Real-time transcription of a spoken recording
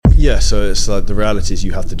Yeah, so it's like the reality is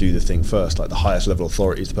you have to do the thing first. Like the highest level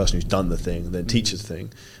authority is the person who's done the thing and then teaches the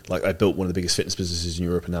thing. Like I built one of the biggest fitness businesses in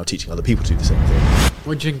Europe and now teaching other people to do the same thing.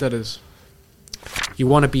 What do you think that is? You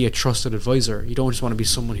want to be a trusted advisor. You don't just want to be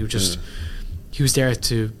someone who just who's there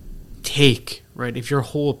to take, right? If your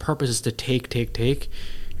whole purpose is to take,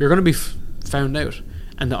 you're going to be found out.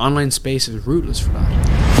 And the online space is ruthless for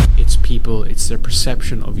that. It's people, it's their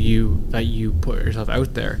perception of you, that you put yourself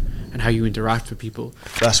out there and how you interact with people.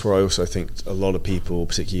 That's where I also think a lot of people,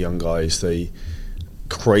 particularly young guys, they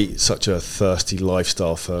create such a thirsty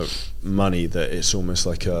lifestyle for money that it's almost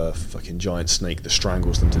like a fucking giant snake that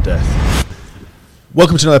strangles them to death.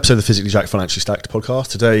 Welcome to another episode of the Physically Jacked Financially Stacked podcast.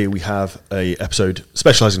 Today we have a episode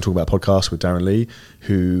specialising in talking about podcasts with Darren Lee,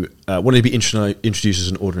 who wanted to be introduced as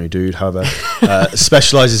an ordinary dude, however,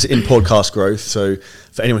 specialises in podcast growth. So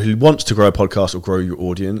for anyone who wants to grow a podcast or grow your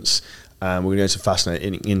audience, we're going to go into some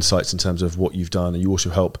fascinating insights in terms of what you've done, and you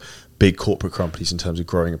also help big corporate companies in terms of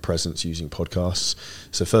growing a presence using podcasts.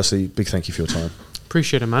 So firstly, big thank you for your time.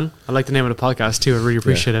 Appreciate it, man. I like the name of the podcast too. I really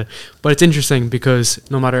appreciate it. But it's interesting because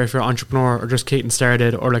no matter if you're an entrepreneur or just getting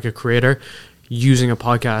started or like a creator, using a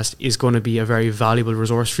podcast is going to be a very valuable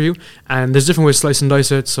resource for you. And there's different ways to slice and dice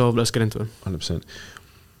it, so let's get into it. 100%.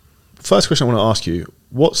 First question I want to ask you,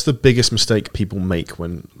 what's the biggest mistake people make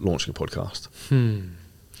when launching a podcast?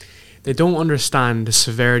 They don't understand the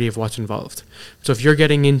severity of what's involved. So if you're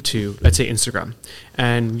getting into, let's say, Instagram,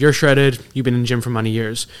 and you're shredded, you've been in the gym for many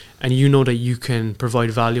years, and you know that you can provide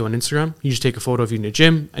value on Instagram, you just take a photo of you in the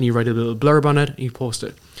gym, and you write a little blurb on it, and you post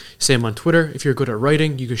it. Same on Twitter. If you're good at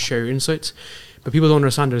writing, you can share your insights. But people don't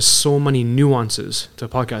understand there's so many nuances to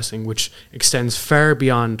podcasting, which extends far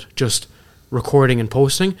beyond just recording and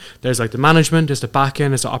posting. There's like the management, there's the back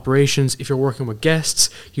end, there's the operations. If you're working with guests,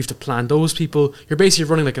 you have to plan those people. You're basically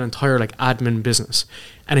running like an entire like admin business.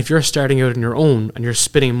 And if you're starting out on your own and you're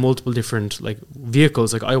spinning multiple different like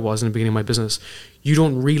vehicles like I was in the beginning of my business, you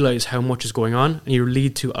don't realize how much is going on and you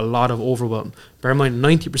lead to a lot of overwhelm. Bear in mind,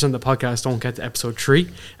 90% of the podcasts don't get to episode 3,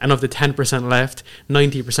 and of the 10% left,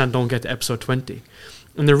 90% don't get to episode 20.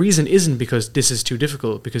 And the reason isn't because this is too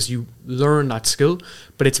difficult, because you learn that skill,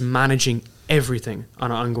 but it's managing everything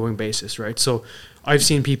on an ongoing basis, right? So I've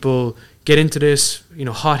seen people get into this,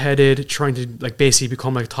 hot-headed, trying to like basically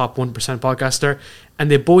become like top 1% podcaster,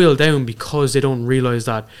 and they boil down because they don't realize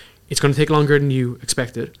that it's going to take longer than you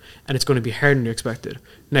expected, and it's going to be harder than you expected.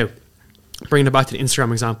 Now, bringing it back to the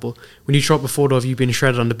Instagram example, when you throw up a photo of you being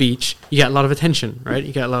shredded on the beach, you get a lot of attention, right?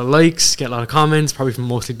 You get a lot of likes, get a lot of comments, probably from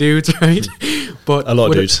mostly dudes, right? But a lot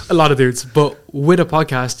of dudes. But with a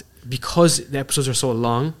podcast, because the episodes are so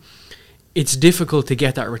long, it's difficult to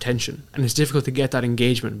get that retention and it's difficult to get that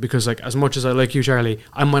engagement, because like as much as I like you, Charlie,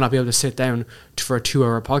 I might not be able to sit down for a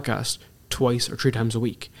 2-hour podcast twice or 3 times a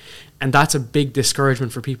week. And that's a big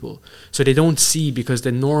discouragement for people. So they don't see, because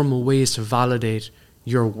the normal ways to validate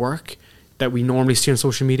your work that we normally see on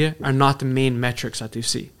social media are not the main metrics that they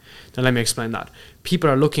see. Now let me explain that. People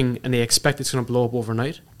are looking and they expect it's going to blow up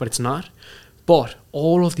overnight, but it's not. But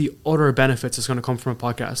all of the other benefits is going to come from a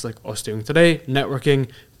podcast like us doing today, networking,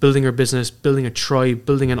 building our business, building a tribe,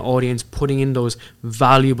 building an audience, putting in those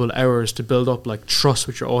valuable hours to build up like trust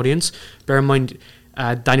with your audience. Bear in mind,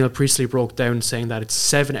 Daniel Priestley broke down saying that it's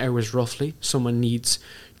 7 hours roughly someone needs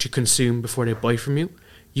to consume before they buy from you.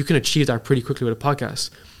 You can achieve that pretty quickly with a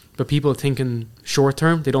podcast. But people think in short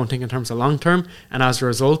term, they don't think in terms of long term. And as a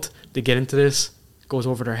result, they get into this, it goes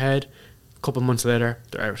over their head. A couple of months later,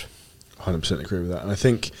 they're out. 100% agree with that. And I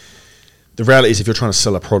think the reality is if you're trying to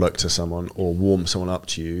sell a product to someone or warm someone up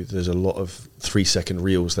to you, there's a lot of 3-second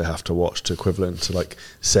reels they have to watch to equivalent to like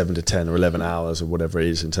 7 to 10 or 11 hours or whatever it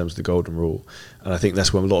is in terms of the golden rule. And I think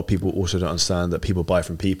that's when a lot of people also don't understand that people buy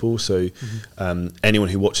from people. So anyone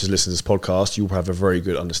who watches, listens to this podcast, you'll have a very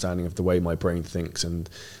good understanding of the way my brain thinks and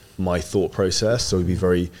my thought process. So we'd be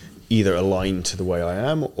very either aligned to the way I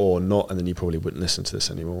am or not, and then you probably wouldn't listen to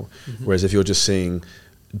this anymore. Whereas if you're just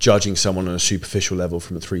judging someone on a superficial level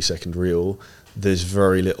from a 3-second reel, there's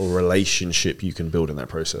very little relationship you can build in that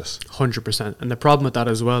process. 100%. And the problem with that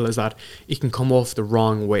as well is that it can come off the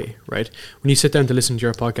wrong way, right? When you sit down to listen to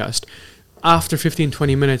your podcast, after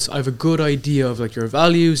 15-20 minutes, I have a good idea of like your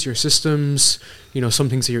values, your systems, some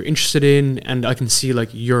things that you're interested in, and I can see like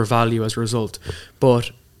your value as a result.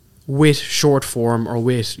 But with short form or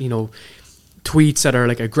with, tweets that are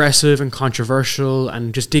like aggressive and controversial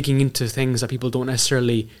and just digging into things that people don't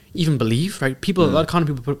necessarily even believe, right? A lot of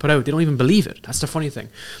content people put out, they don't even believe it. That's the funny thing,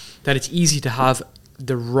 that it's easy to have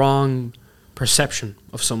the wrong perception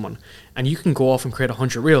of someone. And you can go off and create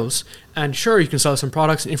 100 reels, and sure, you can sell some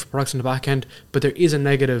products and info products in the back end, but there is a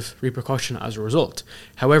negative repercussion as a result.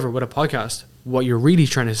 However, with a podcast, what you're really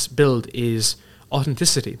trying to build is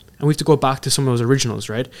authenticity. And we have to go back to some of those originals,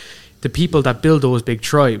 right? The people that build those big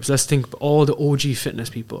tribes, let's think all the OG fitness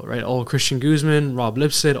people, right? All Christian Guzman, Rob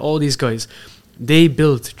Lipset, all these guys, they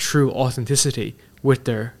built true authenticity with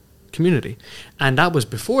their community. And that was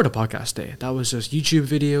before the podcast day. That was just YouTube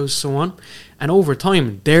videos, so on. And over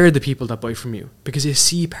time, they're the people that buy from you because they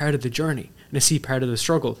see part of the journey and they see part of the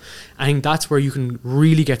struggle. I think that's where you can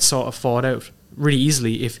really get sort of fought out really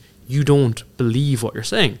easily if you don't believe what you're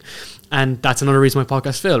saying. And that's another reason my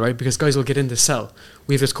podcast failed, right? Because guys will get in to sell.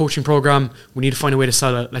 We have this coaching program. We need to find a way to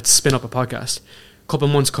sell it. Let's spin up a podcast. A couple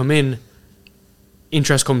of months come in,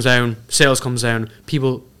 interest comes down, sales comes down,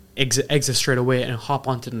 people exit straight away and hop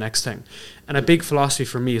onto the next thing. And a big philosophy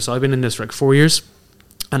for me, so I've been in this for like 4 years,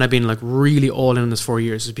 and I've been like really all in this 4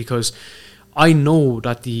 years, is because I know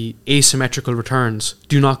that the asymmetrical returns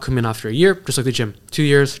do not come in after a year, just like the gym. 2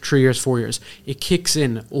 years, 3 years, 4 years. It kicks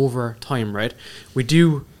in over time, right?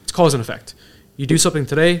 It's cause and effect. You do something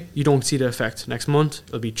today, you don't see the effect. Next month,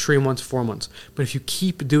 it'll be 3 months, 4 months. But if you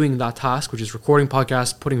keep doing that task, which is recording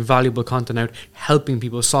podcasts, putting valuable content out, helping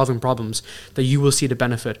people, solving problems, that you will see the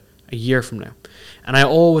benefit a year from now. And I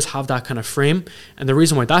always have that kind of frame. And the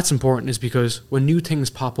reason why that's important is because when new things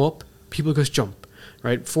pop up, people just jump,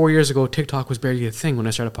 right? 4 years ago, TikTok was barely a thing when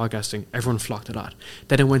I started podcasting. Everyone flocked to that.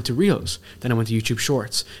 Then it went to Reels. Then it went to YouTube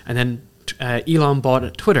Shorts. And then Elon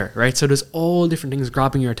bought Twitter, right? So there's all different things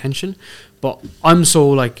grabbing your attention. But I'm so,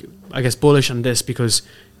 like, I guess, bullish on this because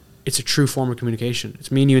it's a true form of communication. It's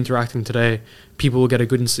me and you interacting today. People will get a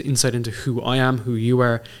good insight into who I am, who you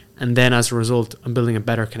are, and then as a result, I'm building a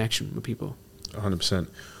better connection with people. 100%.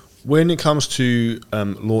 When it comes to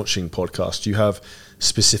launching podcasts, do you have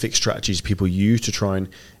specific strategies people use to try and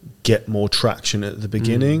get more traction at the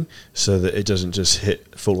beginning so that it doesn't just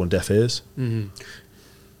hit full on deaf ears?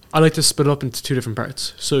 I like to split it up into two different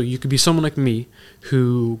parts. So you could be someone like me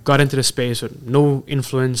who got into the space with no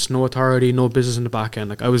influence, no authority, no business in the back end.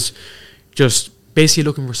 Like I was just basically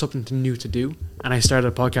looking for something new to do. And I started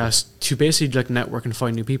a podcast to basically like network and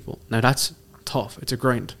find new people. Now that's tough. It's a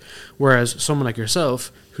grind. Whereas someone like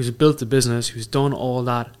yourself who's built a business, who's done all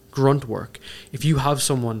that grunt work, if you have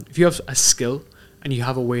a skill and you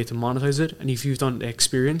have a way to monetize it, and if you've done the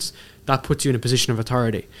experience, that puts you in a position of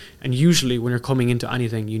authority. And usually when you're coming into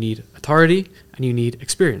anything, you need authority and you need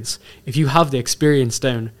experience. If you have the experience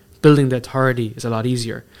down, building the authority is a lot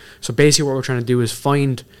easier. So basically what we're trying to do is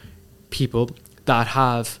find people that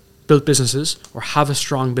have built businesses or have a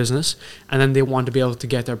strong business, and then they want to be able to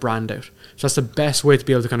get their brand out. So that's the best way to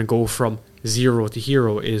be able to kind of go from zero to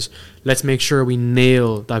hero is let's make sure we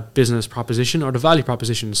nail that business proposition or the value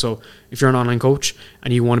proposition. So if you're an online coach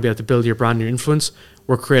and you want to be able to build your brand and your influence,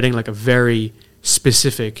 we're creating like a very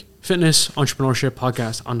specific fitness entrepreneurship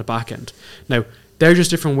podcast on the back end. Now, they're just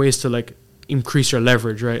different ways to like increase your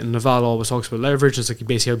leverage, right? And Naval always talks about leverage. It's like you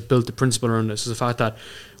basically have built the principle around this, is the fact that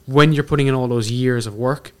when you're putting in all those years of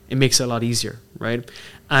work, it makes it a lot easier, right?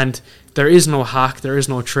 And there is no hack, there is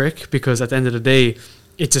no trick, because at the end of the day,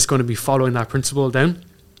 it's just going to be following that principle down.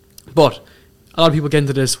 But a lot of people get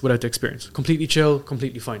into this without the experience. Completely chill,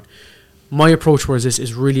 completely fine. My approach towards this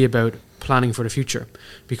is really about planning for the future,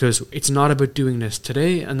 because it's not about doing this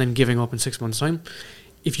today and then giving up in 6 months' time.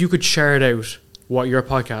 If you could chart out what your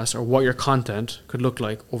podcast or what your content could look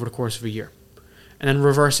like over the course of a year, and then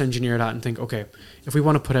reverse engineer that and think, okay, if we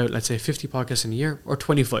want to put out, let's say, 50 podcasts in a year or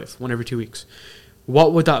 25, one every 2 weeks,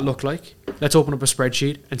 what would that look like? Let's open up a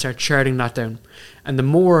spreadsheet and start charting that down. And the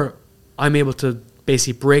more I'm able to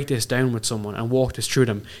basically break this down with someone and walk this through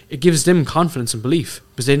them, it gives them confidence and belief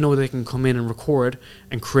because they know they can come in and record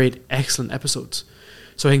and create excellent episodes.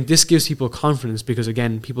 So I think this gives people confidence because,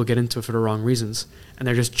 again, people get into it for the wrong reasons and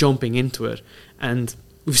they're just jumping into it. And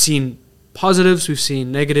we've seen positives, we've seen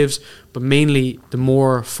negatives, but mainly the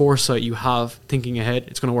more foresight you have thinking ahead,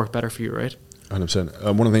 it's going to work better for you, right? 100%.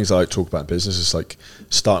 One of the things I like to talk about in business is like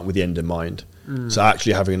starting with the end in mind. So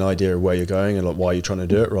actually having an idea of where you're going and like why you're trying to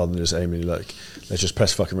do it, rather than just aiming like, let's just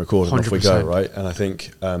press fucking record and 100%. Off we go, right? And I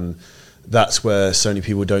think that's where so many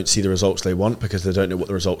people don't see the results they want because they don't know what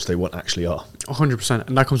the results they want actually are. 100%.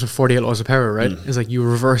 And that comes with 48 laws of power, right? It's like you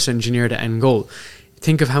reverse engineer the end goal.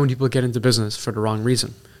 Think of how many people get into business for the wrong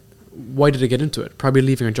reason. Why did they get into it? Probably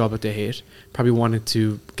leaving a job that they hate. Probably wanted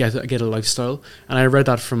to get a lifestyle. And I learned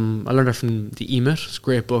that from the E-Myth. It's a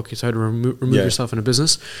great book. It's how to remove yourself in a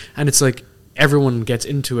business. And it's like everyone gets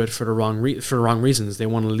into it for the wrong reasons. They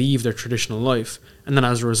want to leave their traditional life, and then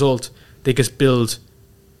as a result, they just build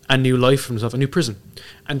a new life for themselves, a new prison.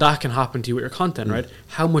 And that can happen to you with your content, right?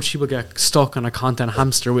 How much people get stuck on a content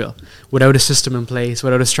hamster wheel without a system in place,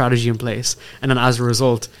 without a strategy in place. And then as a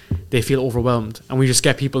result, they feel overwhelmed. And we just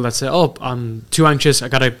get people that say, oh, I'm too anxious. I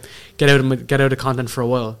got to get out of content for a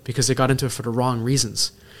while, because they got into it for the wrong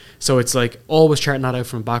reasons. So it's like always charting that out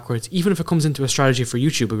from backwards, even if it comes into a strategy for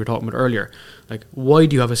YouTube we were talking about earlier. Like, why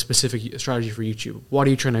do you have a specific strategy for YouTube? What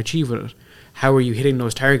are you trying to achieve with it? How are you hitting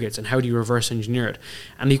those targets, and how do you reverse engineer it?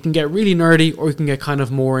 And you can get really nerdy, or you can get kind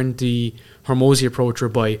of more in the Hormozy approach,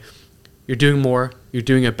 whereby you're doing more, you're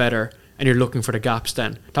doing it better, and you're looking for the gaps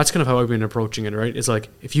then. That's kind of how I've been approaching it, right? It's like,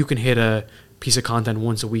 if you can hit a piece of content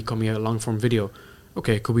once a week coming out, a long form video,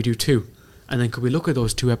 okay, could we do 2? And then could we look at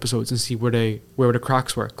those 2 episodes and see where the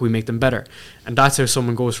cracks were? Could we make them better? And that's how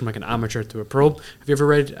someone goes from like an amateur to a pro. Have you ever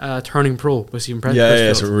read Turning Pro by Stephen Pressfield? Yeah,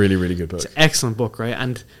 it's a really, really good book. It's an excellent book, right?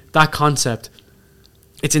 And that concept,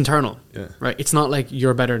 it's internal, right? It's not like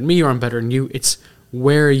you're better than me or I'm better than you. It's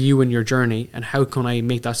where are you in your journey, and how can I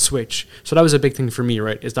make that switch? So that was a big thing for me,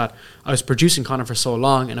 right? Is that I was producing content for so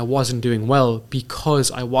long and I wasn't doing well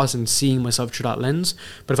because I wasn't seeing myself through that lens.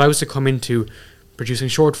 But if I was to come into producing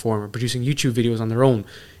short form or producing YouTube videos on their own,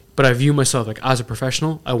 but I view myself like as a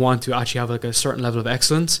professional, I want to actually have like a certain level of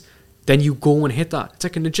excellence, then you go and hit that. It's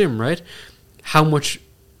like in the gym, right? How much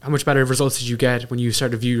better results did you get when you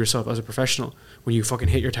start to view yourself as a professional? When you fucking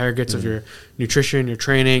hit your targets of your nutrition, your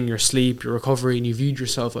training, your sleep, your recovery, and you viewed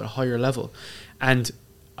yourself at a higher level. And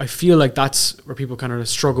I feel like that's where people kind of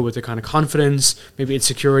struggle with the kind of confidence, maybe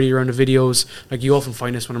insecurity around the videos. Like, you often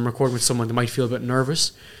find this when I'm recording with someone, they might feel a bit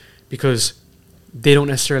nervous because they don't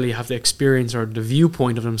necessarily have the experience or the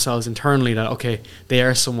viewpoint of themselves internally that, okay, they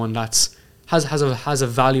are someone that's has a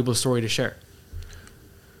valuable story to share.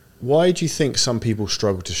 Why do you think some people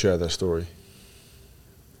struggle to share their story?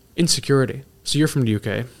 Insecurity. So you're from the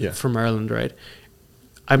UK, from Ireland, right?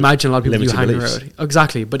 I imagine a lot of people Limited you hang beliefs. around.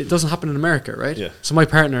 Exactly, but it doesn't happen in America, right? Yeah. So my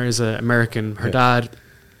partner is an American. Her dad,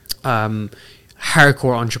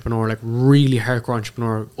 hardcore entrepreneur, like really hardcore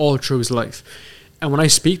entrepreneur all through his life. And when I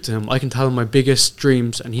speak to him, I can tell him my biggest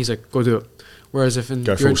dreams, and he's like, "Go do it." Whereas if in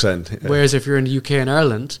whereas if you're in the UK and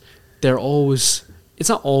Ireland, they're always, it's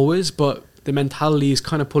not always, but the mentality is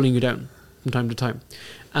kind of pulling you down from time to time.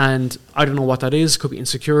 And I don't know what that is. Could be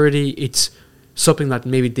insecurity. It's something that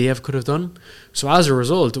maybe Dave could have done. So as a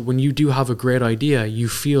result, when you do have a great idea, you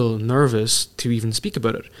feel nervous to even speak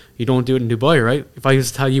about it. You don't do it in Dubai, right? If I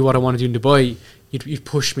just tell you what I want to do in Dubai, you'd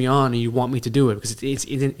push me on and you want me to do it because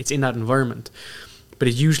it's in that environment. But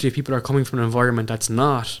it's usually if people are coming from an environment that's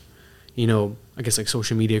not, I guess like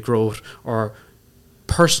social media growth or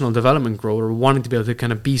personal development growth or wanting to be able to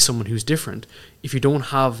kind of be someone who's different. If you don't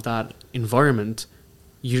have that environment,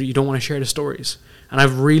 you don't want to share the stories. And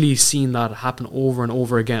I've really seen that happen over and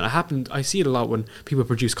over again. I see it a lot when people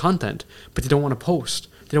produce content, but they don't want to post.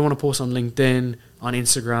 They don't want to post on LinkedIn, on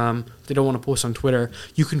Instagram. They don't want to post on Twitter.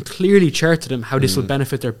 You can clearly chart to them how this will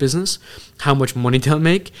benefit their business, how much money they'll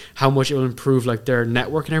make, how much it will improve like their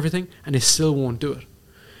network and everything, and they still won't do it.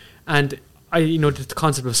 And the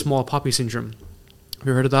concept of small poppy syndrome. Have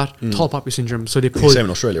you heard of that? Tall poppy syndrome. So they pull. Same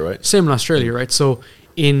in Australia, right? Same in Australia, right? So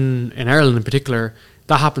in Ireland in particular,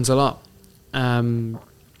 that happens a lot.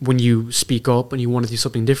 When you speak up and you want to do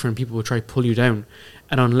something different, people will try to pull you down.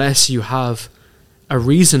 And unless you have a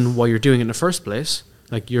reason why you're doing it in the first place,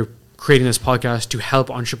 like you're creating this podcast to help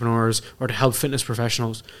entrepreneurs or to help fitness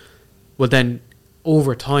professionals, well then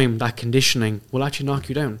over time that conditioning will actually knock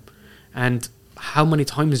you down. And how many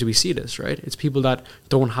times do we see this, right? It's people that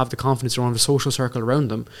don't have the confidence or don't have a social circle around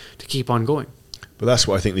them to keep on going. But that's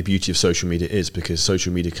what I think the beauty of social media is, because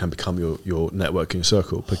social media can become your networking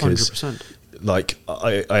circle. Because 100%. Like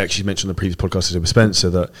I actually mentioned on the previous podcast I did with Spencer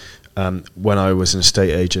that when I was an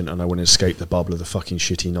estate agent and I wanted to escape the bubble of the fucking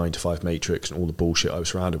shitty 9-to-5 matrix and all the bullshit I was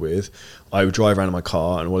surrounded with, I would drive around in my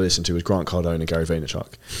car and what I listened to was Grant Cardone and Gary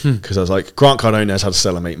Vaynerchuk. Because I was like, Grant Cardone knows how to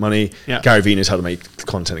sell and make money. Yeah. Gary Vee knows how to make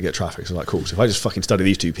content and get traffic. So I'm like, cool. So if I just fucking study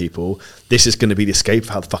these two people, this is going to be the escape of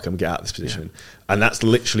how the fuck I'm going to get out of this position. Yeah. And that's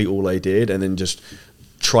literally all I did. And then just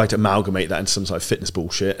try to amalgamate that into some sort of fitness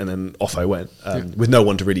bullshit, and then off I went with no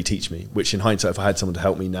one to really teach me, which in hindsight, if I had someone to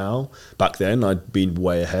help me now, back then I'd been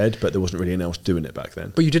way ahead, but there wasn't really anyone else doing it back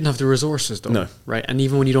then. But you didn't have the resources though. No. Right? And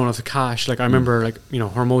even when you don't have the cash, like I remember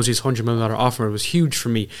Hormozy's $100 million offer was huge for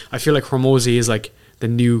me. I feel like Hormozy is like the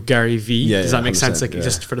new Gary Vee. Does that make sense? Like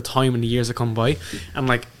just for the time and the years that come by. And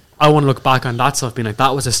like I want to look back on that stuff being like,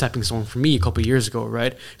 that was a stepping stone for me a couple of years ago,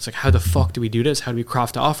 right? It's like, how the fuck do we do this? How do we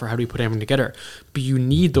craft the offer? How do we put everything together? But you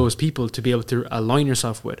need those people to be able to align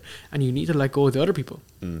yourself with, and you need to let go of the other people.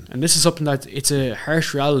 And this is something that it's a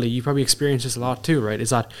harsh reality. You probably experience this a lot too, right?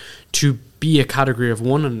 Is that to be a category of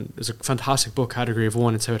one, and there's a fantastic book, Category of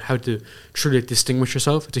One. It's about how to truly distinguish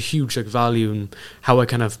yourself. It's a huge like value and how I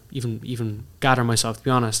kind of even gather myself, to be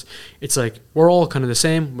honest. It's like we're all kind of the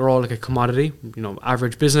same. We're all like a commodity, you know,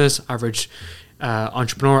 average business, average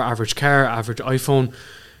entrepreneur, average car, average iPhone.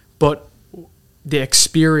 But the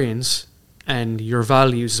experience and your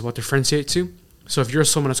values is what differentiates you. So if you're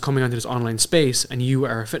someone that's coming onto this online space and you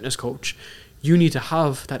are a fitness coach, you need to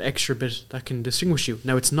have that extra bit that can distinguish you.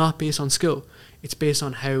 Now, it's not based on skill. It's based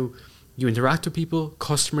on how you interact with people,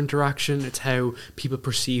 customer interaction. It's how people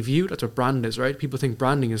perceive you. That's what brand is, right? People think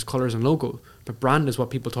branding is colors and logo, but brand is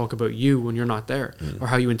what people talk about you when you're not there, or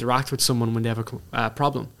how you interact with someone when they have a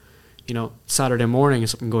problem. You know, Saturday morning,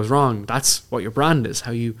 if something goes wrong, that's what your brand is,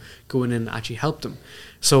 how you go in and actually help them.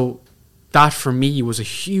 So that for me was a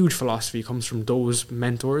huge philosophy. It comes from those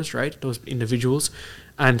mentors, right? Those individuals.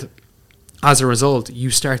 And as a result, you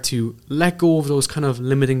start to let go of those kind of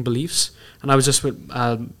limiting beliefs. And I was just with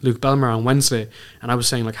Luke Belmer on Wednesday, and I was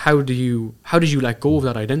saying, like, how did you let go of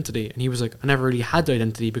that identity? And he was like, I never really had the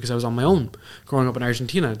identity because I was on my own. Growing up in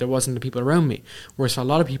Argentina, there wasn't the people around me. Whereas for a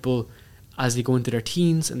lot of people, as they go into their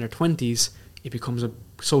teens and their 20s, it becomes a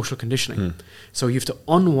social conditioning. So you have to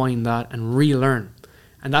unwind that and relearn.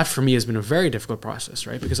 And that for me has been a very difficult process,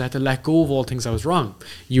 right? Because I had to let go of all things I was wrong.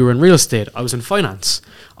 You were in real estate. I was in finance.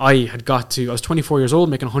 I was 24 years old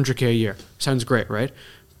making 100K a year. Sounds great, right?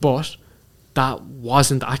 But that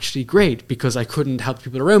wasn't actually great because I couldn't help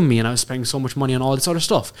people around me and I was spending so much money on all this other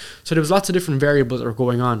stuff. So there was lots of different variables that were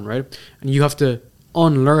going on, right? And you have to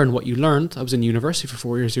unlearn what you learned. I was in university for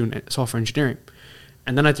 4 years doing software engineering.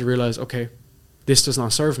 And then I had to realize, okay, this does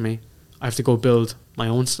not serve me. I have to go build my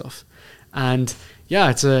own stuff. And yeah,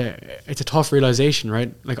 it's a tough realization,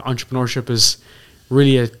 right? Like entrepreneurship is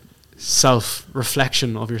really a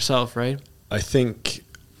self-reflection of yourself, right? I think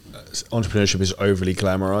entrepreneurship is overly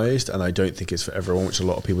glamorized, and I don't think it's for everyone, which a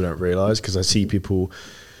lot of people don't realize, because I see people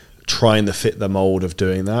trying to fit the mold of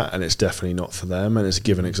doing that, and it's definitely not for them. And as a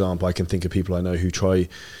given example, I can think of people I know who try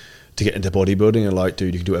to get into bodybuilding and like,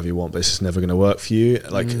 dude, you can do whatever you want, but it's just never going to work for you.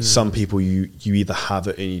 Like some people, you either have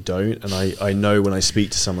it and you don't. And I know when I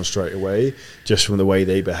speak to someone straight away, just from the way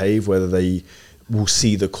they behave, whether they will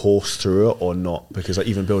see the course through it or not. Because like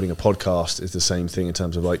even building a podcast is the same thing in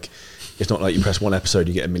terms of like, it's not like you press one episode,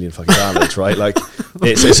 you get 1 million fucking downloads, right? Like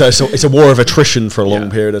it's a war of attrition for a long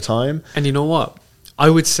period of time. And you know what? I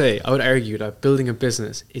would argue that building a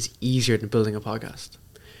business is easier than building a podcast.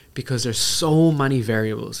 Because there's so many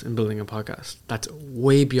variables in building a podcast that's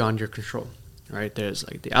way beyond your control, right? There's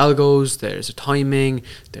like the algos, there's the timing,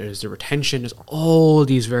 there's the retention, there's all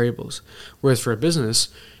these variables. Whereas for a business,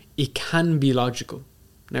 it can be logical.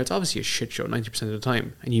 Now, it's obviously a shit show 90% of the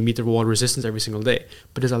time, and you meet the wall of resistance every single day,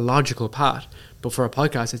 but there's a logical path. But for a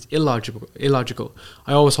podcast, it's illogical.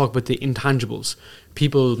 I always talk about the intangibles.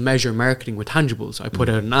 People measure marketing with tangibles. I put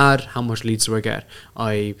out an ad, how much leads do I get?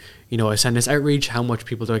 I send this outreach, how much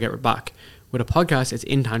people do I get back? With a podcast, it's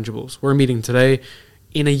intangibles. We're meeting today.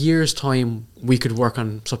 In a year's time, we could work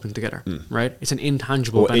on something together, right? It's an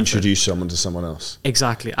intangible benefit. Introduce someone to someone else.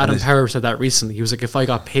 Exactly. Adam Power said that recently. He was like, if I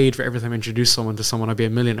got paid for every time I introduced someone to someone, I'd be a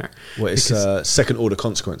millionaire. Well, it's second order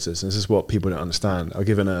consequences. And this is what people don't understand. I'll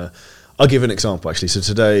give an example, actually. So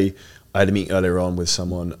today, I had a meeting earlier on with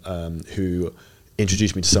someone who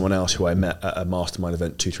introduced me to someone else who I met at a mastermind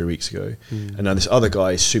event 2-3 weeks ago. And now this other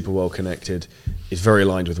guy is super well connected, is very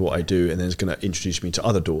aligned with what I do, and then is going to introduce me to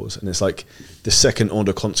other doors. And it's like the second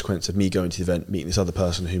order consequence of me going to the event, meeting this other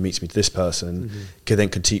person who meets me to this person, can then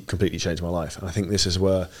completely change my life. And I think this is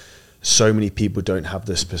where so many people don't have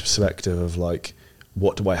this perspective of like,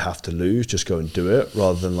 what do I have to lose? Just go and do it,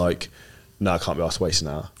 rather than like, no, I can't be asked to waste an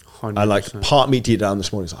hour. 100%. And like part of me deep down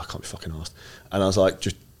this morning was like, I can't be fucking asked. And I was like,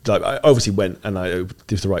 I obviously went and I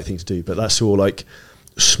did the right thing to do, but that's all like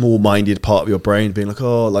small-minded part of your brain being like,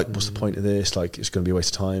 oh, like what's the point of this? Like it's going to be a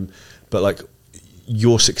waste of time. But like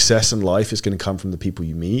your success in life is going to come from the people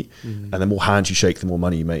you meet, and the more hands you shake, the more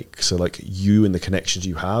money you make. So like you and the connections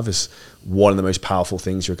you have is one of the most powerful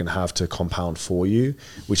things you're going to have to compound for you,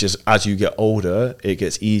 which is as you get older, it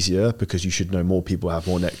gets easier because you should know more people, have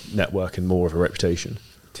more network and more of a reputation.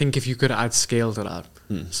 Think if you could add scale to that.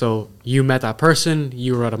 So you met that person,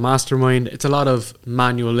 you were at a mastermind. It's a lot of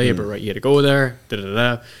manual labor, right? You had to go there.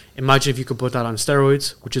 Imagine if you could put that on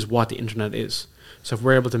steroids, which is what the internet is. So if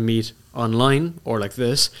we're able to meet online or like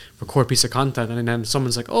this, record a piece of content, and then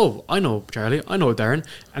someone's like, oh, I know Charlie, I know Darren,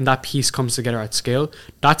 and that piece comes together at scale,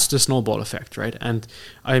 that's the snowball effect, right? And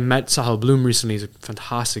I met Sahel Bloom recently. He's a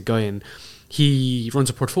fantastic guy, and he runs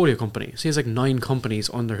a portfolio company. So he has like 9 companies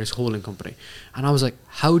under his holding company. And I was like,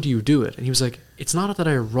 how do you do it? And he was like, it's not that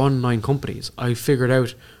I run 9 companies. I figured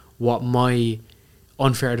out what my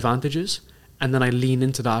unfair advantage is, and then I lean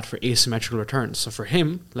into that for asymmetrical returns. So for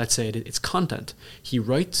him, let's say it's content. He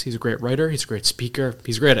writes, he's a great writer, he's a great speaker,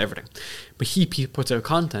 he's great at everything. But he puts out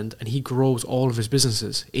content and he grows all of his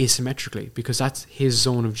businesses asymmetrically because that's his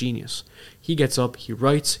zone of genius. He gets up, he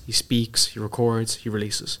writes, he speaks, he records, he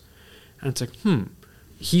releases. And it's like,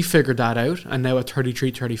 he figured that out, and now at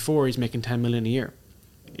 33, 34, he's making 10 million a year.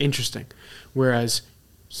 Interesting. Whereas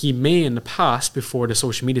he may in the past, before the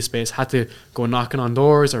social media space, had to go knocking on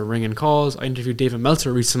doors or ringing calls. I interviewed David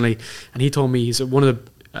Meltzer recently, and he told me he's one of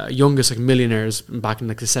the youngest millionaires back in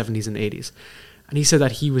the 70s and 80s. And he said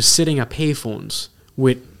that he was sitting at payphones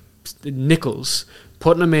with nickels,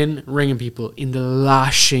 putting them in, ringing people in the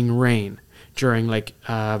lashing rain during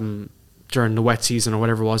during the wet season or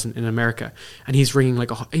whatever it was in America. And he's ringing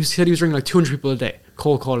he said he was ringing 200 people a day,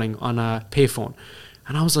 cold calling on a payphone.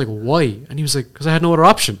 And I was like, why? And he was like, because I had no other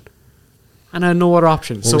option. And I had no other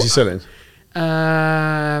option. What was he selling?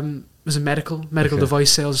 It was a medical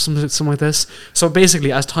device sales or something like this. So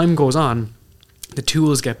basically, as time goes on, the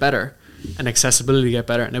tools get better and accessibility get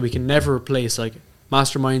better. Now we can never replace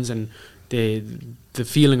masterminds, and the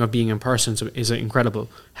feeling of being in person is incredible.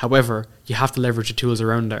 However, you have to leverage the tools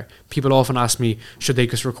around there. People often ask me, should they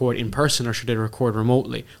just record in person or should they record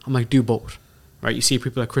remotely? I'm like, do both. Right? You see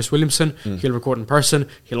people like Chris Williamson, he'll record in person,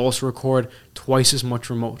 he'll also record twice as much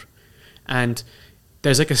remote. And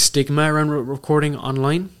there's a stigma around recording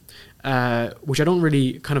online, which I don't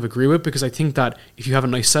really kind of agree with, because I think that if you have a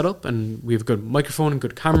nice setup and we have a good microphone and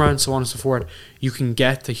good camera and so on and so forth, you can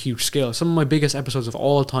get to huge scale. Some of my biggest episodes of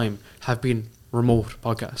all time have been remote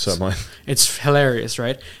podcasts. So mine. It's hilarious,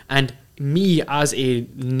 right? And me as a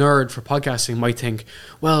nerd for podcasting might think,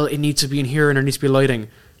 well, it needs to be in here and there needs to be lighting.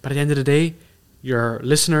 But at the end of the day, your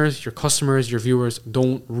listeners, your customers, your viewers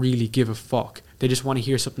don't really give a fuck. They just want to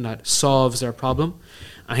hear something that solves their problem.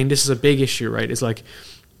 I think this is a big issue, right? It's like,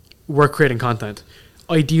 we're creating content.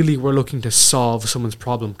 Ideally, we're looking to solve someone's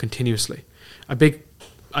problem continuously. A big,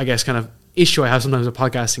 I guess, kind of issue I have sometimes with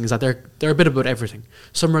podcasting is that they're a bit about everything.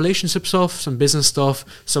 Some relationship stuff, some business stuff,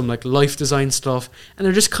 some life design stuff, and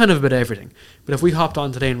they're just kind of about everything. But if we hopped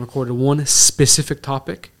on today and recorded one specific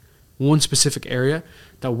topic, one specific area,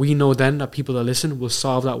 that we know then that people that listen will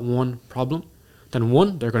solve that one problem, then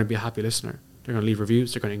one, they're going to be a happy listener. They're going to leave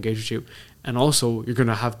reviews, they're going to engage with you, and also you're going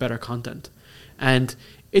to have better content. And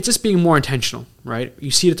it's just being more intentional, right?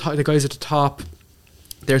 You see the guys at the top,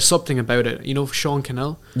 there's something about it. You know Sean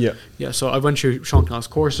Cannell? Yeah. So I went through Sean Cannell's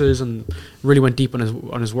courses and really went deep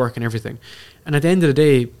on his work and everything. And at the end of the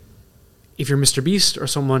day, if you're Mr. Beast or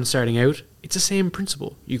someone starting out, it's the same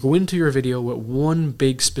principle. You go into your video with one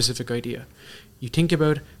big specific idea. You think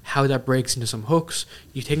about how that breaks into some hooks.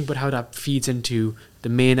 You think about how that feeds into the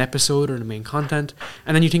main episode or the main content.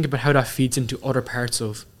 And then you think about how that feeds into other parts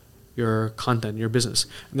of your content, your business.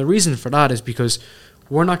 And the reason for that is because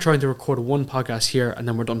we're not trying to record one podcast here and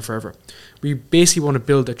then we're done forever. We basically want to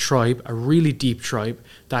build a tribe, a really deep tribe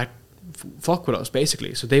that fuck with us,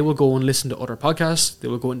 basically. So they will go and listen to other podcasts. They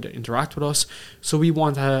will go and interact with us. So we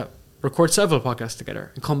want to record several podcasts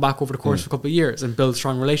together and come back over the course of a couple of years and build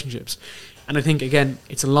strong relationships. And I think, again,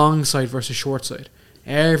 it's a long side versus short side.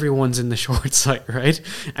 Everyone's in the short side, right?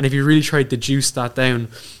 And if you really try to juice that down,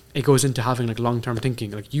 it goes into having long-term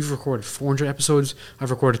thinking. You've recorded 400 episodes,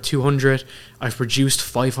 I've recorded 200, I've produced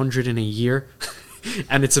 500 in a year.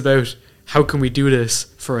 And it's about how can we do this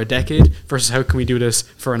for a decade versus how can we do this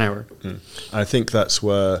for an hour. I think that's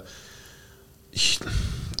where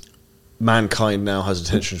mankind now has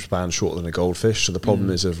attention span shorter than a goldfish. So the problem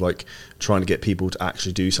is of trying to get people to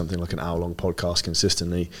actually do something like an hour-long podcast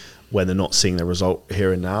consistently when they're not seeing the result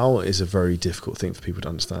here and now is a very difficult thing for people to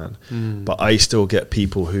understand. But I still get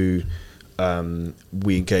people who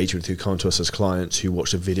we engage with, who come to us as clients, who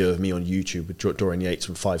watch a video of me on YouTube with Dorian Yates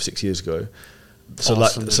from 5-6 years ago. So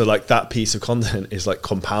awesome, that piece of content is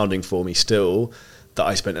compounding for me still, that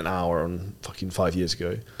I spent an hour on fucking 5 years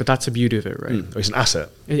ago. But that's the beauty of it, right? It's an asset.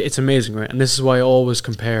 It's amazing, right? And this is why I always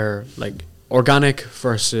compare organic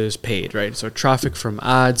versus paid, right? So traffic from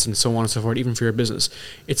ads and so on and so forth, even for your business.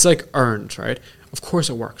 It's earned, right? Of course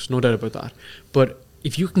it works, no doubt about that. But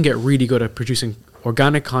if you can get really good at producing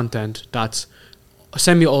organic content that's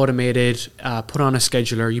semi-automated, put on a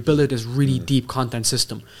scheduler, you build out this really deep content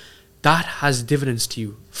system, that has dividends to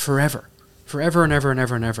you forever and ever and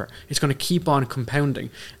ever and ever. It's going to keep on compounding.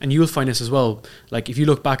 And you'll find this as well. If you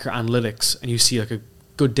look back at your analytics and you see a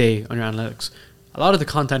good day on your analytics, a lot of the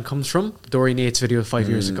content comes from the Dorian Yates video 5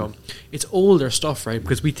 years ago. It's older stuff, right?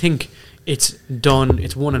 Because we think it's done,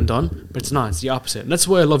 it's one and done, but it's not. It's the opposite. And that's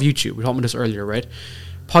why I love YouTube. We talked about this earlier, right?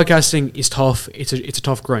 Podcasting is tough. It's a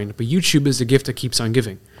tough grind. But YouTube is the gift that keeps on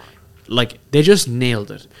giving. like, they just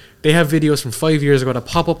nailed it. They have videos from 5 years ago that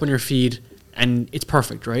pop up on your feed, and it's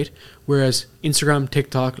perfect, right? Whereas Instagram,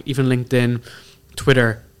 TikTok, even LinkedIn,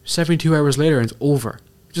 Twitter, 72 hours later, and it's over.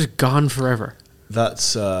 Just gone forever.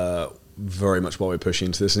 That's very much why we're pushing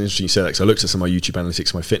into this. And interesting you said that, because I looked at some of my YouTube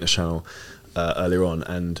analytics, my fitness channel earlier on,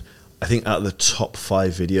 and I think out of the top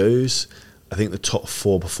 5 videos, I think the top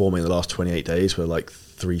 4 performing in the last 28 days were like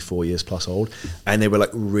 3-4 years plus old, and they were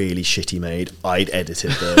like really shitty made. I'd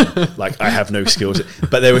edited them. Like, I have no skills,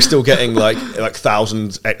 but they were still getting like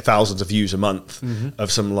thousands of views a month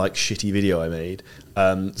of some like shitty video I made.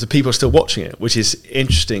 So people are still watching it, which is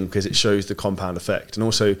interesting because it shows the compound effect. And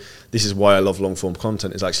also, this is why I love long form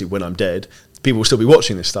content, is actually when I'm dead, people will still be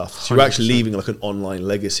watching this stuff. So you're actually leaving like an online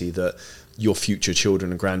legacy that your future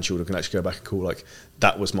children and grandchildren can actually go back and call, like,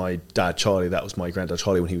 that was my dad Charlie, that was my granddad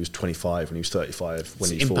Charlie when he was 25, when he was 35, when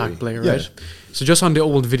he was 40. Impact player, right? So just on the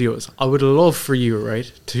old videos, I would love for you,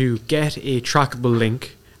 right, to get a trackable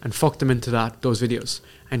link and fuck them into those videos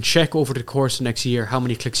and check over the course of next year how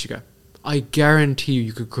many clicks you get. I guarantee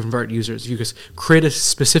you could convert users. You could create a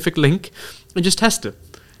specific link and just test it.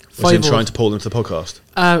 Was in trying to pull them to the podcast?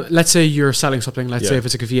 Let's say you're selling something. Let's say if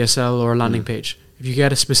it's like a VSL or a landing page. If you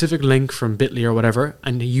get a specific link from Bitly or whatever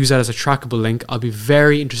and use that as a trackable link, I'll be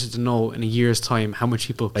very interested to know in a year's time how much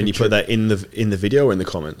people. And you put that in the video or in the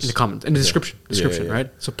comments? In the comments, in the description,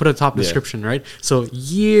 right? So put it at the top of the description, right? So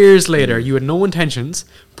years later, you had no intentions,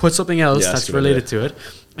 put something else that's related to it,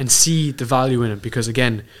 and see the value in it. Because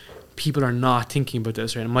again, people are not thinking about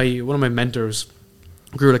this, right? One of my mentors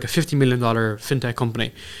grew like a $50 million fintech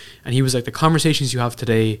company, and he was like, the conversations you have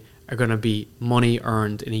today are going to be money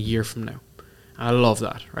earned in a year from now. And I love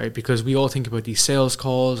that, right? Because we all think about these sales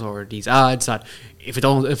calls or these ads that if it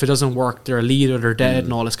doesn't work, they're a lead or they're dead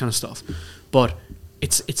and all this kind of stuff. But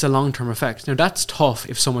it's a long-term effect. Now that's tough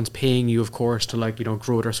if someone's paying you, of course, to like,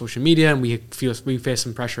 grow their social media, and we face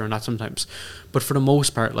some pressure on that sometimes. But for the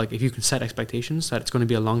most part, like, if you can set expectations that it's going to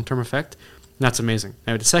be a long-term effect, that's amazing.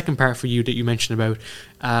 Now the second part for you that you mentioned about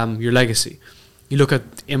your legacy. You look at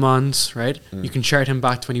Iman's, right? You can chart him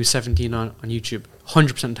back to when he was 17 on YouTube.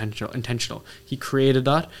 100% intentional. He created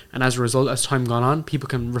that, and as a result, as time gone on, people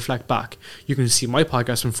can reflect back. You can see my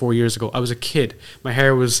podcast from 4 years ago. I was a kid. My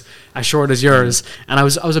hair was as short as yours, and I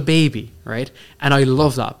was a baby, right? And I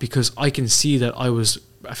love that because I can see that I was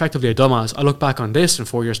effectively a dumbass. I look back on this in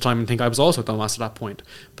 4 years' time and think I was also a dumbass at that point.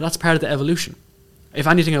 But that's part of the evolution. If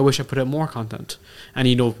anything, I wish I put out more content. And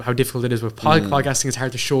you know how difficult it is with podcasting. It's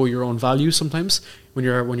hard to show your own values sometimes when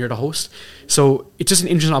you're the host. So it's just an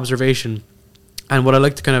interesting observation. And what I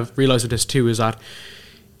like to kind of realize with this too is that,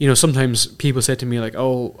 sometimes people say to me like,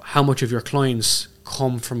 oh, how much of your clients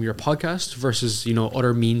come from your podcast versus,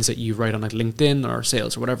 other means that you write on like LinkedIn or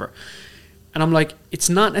sales or whatever. And I'm like, it's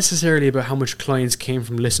not necessarily about how much clients came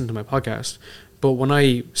from listening to my podcast. But when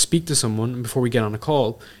I speak to someone before we get on a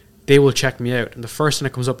call, they will check me out, and the first thing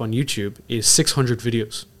that comes up on YouTube is 600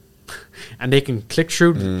 videos. And they can click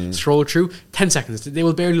through, scroll through, 10 seconds. They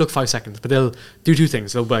will barely look 5 seconds, but they'll do 2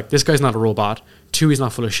 things. They'll be like, this guy's not a robot. 2, he's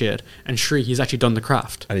not full of shit. And 3, he's actually done the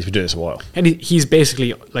craft. And he's been doing this a while. And he's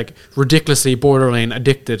basically like ridiculously borderline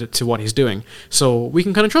addicted to what he's doing. So we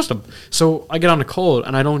can kind of trust him. So I get on a call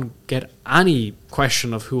and I don't get any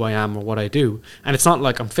question of who I am or what I do. And it's not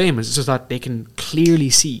like I'm famous. It's just that they can clearly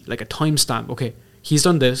see like a timestamp. Okay, he's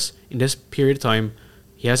done this in this period of time.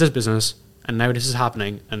 He has his business, and now this is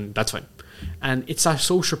happening, and that's fine. And it's that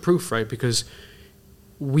social proof, right? Because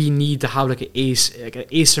we need to have like an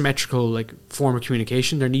asymmetrical like form of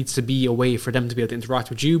communication. There needs to be a way for them to be able to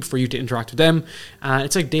interact with you, for you to interact with them.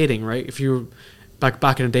 It's like dating, right? If you're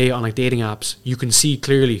back in the day on like dating apps, you can see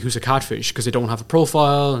clearly who's a catfish because they don't have a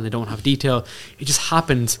profile and they don't have detail. It just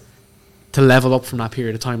happened to level up from that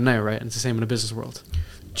period of time now, right? And it's the same in the business world.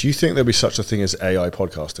 Do you think there'll be such a thing as AI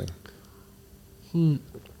podcasting?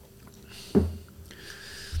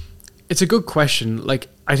 It's a good question. Like,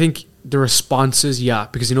 I think the response is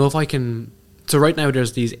because if I can. So right now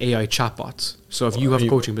there's these AI chatbots. So if you have a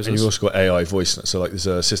coaching business, and you've also got AI voice. So like there's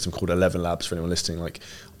a system called 11 Labs for anyone listening. Like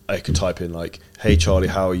I could type in like, "Hey Charlie,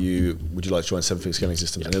 how are you? Would you like to join 7-figure scaling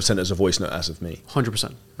systems?" And it'll send it as a voice note as of me.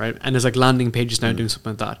 100%, right? And there's like landing pages now doing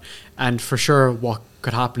something like that. And for sure, what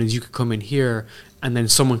could happen is you could come in here, and then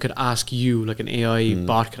someone could ask you, like an AI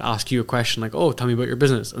bot could ask you a question like, "Oh, tell me about your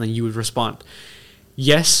business," and then you would respond.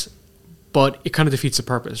 Yes, but it kind of defeats the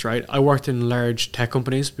purpose, right? I worked in large tech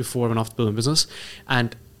companies before I went off to build a business,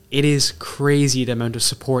 and it is crazy the amount of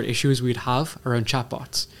support issues we'd have around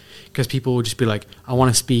chatbots. Because people would just be like, I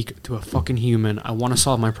want to speak to a fucking human. I want to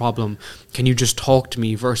solve my problem. Can you just talk to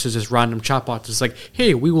me? Versus this random chatbot that's like,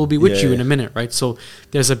 hey, we will be with you in a minute, right? So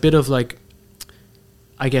there's a bit of like,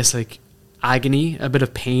 I guess like agony, a bit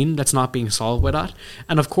of pain that's not being solved by that.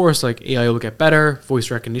 And of course, like AI will get better, voice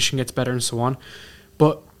recognition gets better, and so on.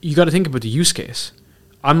 But you got to think about the use case.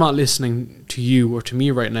 I'm not listening to you or to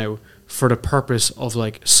me right now for the purpose of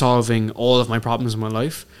like solving all of my problems in my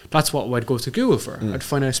life. That's what I'd go to Google for. I'd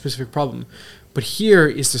find out a specific problem. But here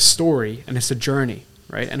is the story and it's the journey,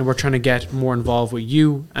 right? And we're trying to get more involved with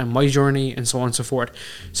you and my journey and so on and so forth.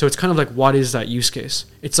 So it's kind of like, what is that use case?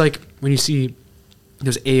 It's like when you see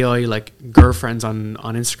there's AI like girlfriends on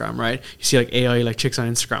Instagram, right? You see like AI like chicks on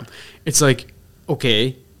Instagram. It's like,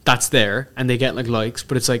 okay, that's there and they get like likes,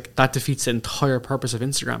 but it's like that defeats the entire purpose of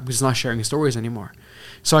Instagram because it's not sharing stories anymore.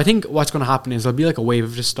 So I think what's going to happen is there'll be like a wave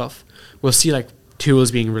of this stuff. We'll see like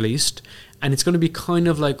tools being released and it's going to be kind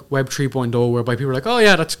of like Web 3.0 whereby people are like, oh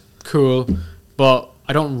yeah, that's cool, but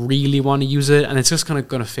I don't really want to use it, and it's just kind of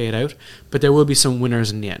going to fade out. But there will be some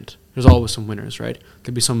winners in the end. There's always some winners, right?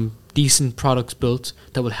 There'll be some decent products built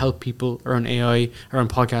that will help people around AI, around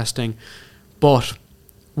podcasting. But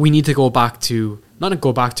we need to go back to,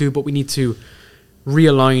 but we need to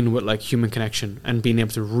realign with like human connection and being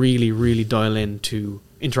able to really, really dial in to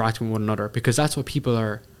interacting with one another, because that's what people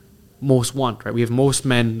are most want, right? We have most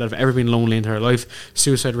men that have ever been lonely in their life.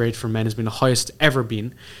 Suicide rate for men has been the highest it's ever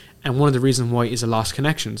been. And one of the reasons why is the lost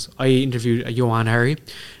connections. I interviewed a Johan Harry,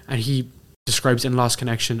 and he describes in lost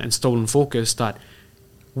connection and stolen focus that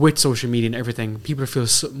with social media and everything, people feel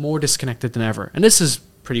more disconnected than ever. And this is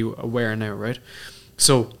pretty aware now, right?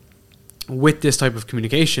 So with this type of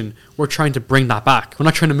communication, we're trying to bring that back. We're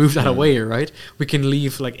not trying to move that away, right? We can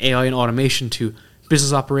leave like AI and automation to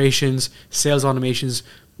business operations, sales automations,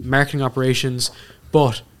 marketing operations.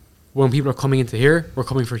 But when people are coming into here, we're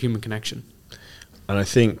coming for human connection. And I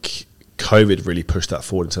think COVID really pushed that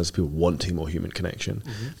forward in terms of people wanting more human connection,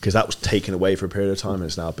 because that was taken away for a period of time and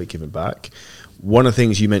it's now been given back. One of the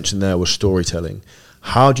things you mentioned there was storytelling.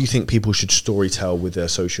 How do you think people should storytell with their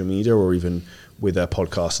social media or even with their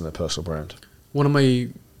podcast and their personal brand? One of my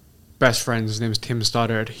best friends, his name is Tim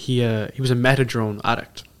Stoddard, he was a Metadrone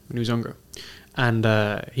addict when he was younger. And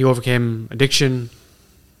he overcame addiction.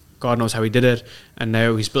 God knows how he did it, and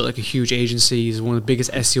now he's built like a huge agency. He's one of the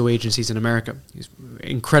biggest SEO agencies in America. He's an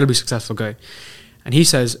incredibly successful guy. And he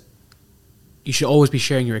says, you should always be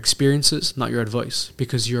sharing your experiences, not your advice,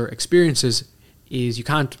 because your experiences is, you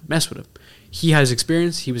can't mess with it. He has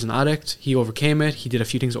experience, he was an addict, he overcame it, he did a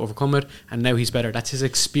few things to overcome it, and now he's better. That's his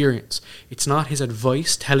experience. It's not his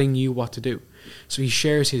advice telling you what to do. So he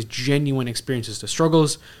shares his genuine experiences, the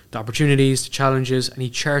struggles, the opportunities, the challenges, and he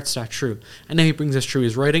charts that through. And now he brings us through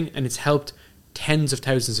his writing, and it's helped tens of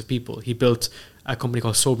thousands of people. He built a company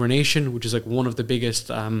called Sober Nation, which is like one of the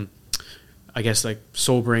biggest,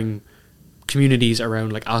 sobering communities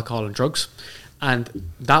around like alcohol and drugs.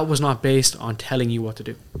 And that was not based on telling you what to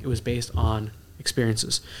do. It was based on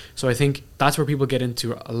experiences. So I think that's where people get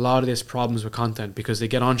into a lot of these problems with content, because they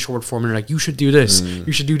get on short form and they're like, you should do this,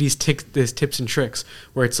 you should do these tips and tricks,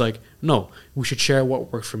 where it's like, no, we should share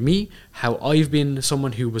what worked for me, how I've been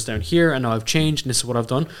someone who was down here and now I've changed and this is what I've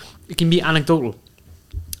done. It can be anecdotal.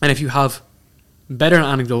 And if you have better than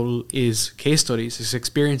anecdotal is case studies, it's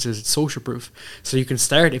experiences, it's social proof. So you can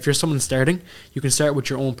start, if you're someone starting, you can start with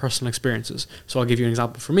your own personal experiences. So I'll give you an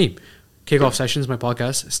example for me. Kickoff Sessions, my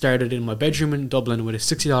podcast, started in my bedroom in Dublin with a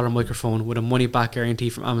 $60 microphone with a money back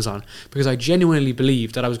guarantee from Amazon, because I genuinely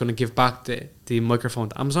believed that I was going to give back the microphone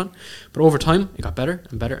to Amazon. But over time, it got better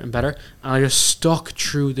and better and better, and I just stuck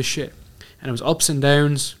through the shit. And it was ups and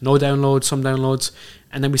downs, no downloads, some downloads,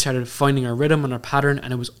 and then we started finding our rhythm and our pattern,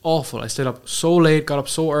 and it was awful. I stayed up so late, got up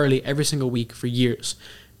so early every single week for years,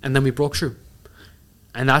 and then we broke through.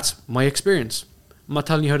 And that's my experience. I'm not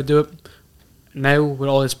telling you how to do it. Now, with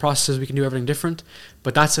all these processes, we can do everything different.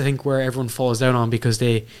 But that's, I think, where everyone falls down on, because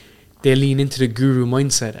they lean into the guru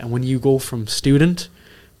mindset. And when you go from student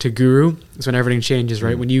to guru, is when everything changes,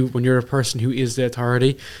 right? When you're a person who is the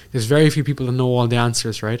authority, there's very few people that know all the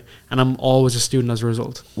answers, right? And I'm always a student as a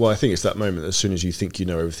result. Well, I think it's that moment, as soon as you think you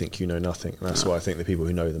know everything, you know nothing. And that's why I think the people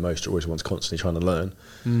who know the most are always the ones constantly trying to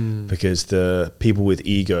learn. Because the people with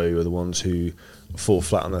ego are the ones who fall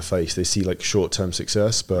flat on their face. They see like short-term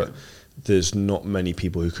success, but there's not many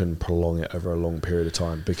people who can prolong it over a long period of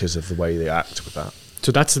time because of the way they act with that.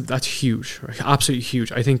 So that's huge, right? Absolutely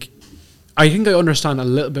huge. I think I understand a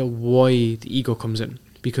little bit why the ego comes in,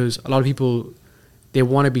 because a lot of people, they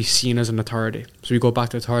want to be seen as an authority. So we go back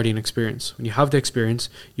to authority and experience. When you have the experience,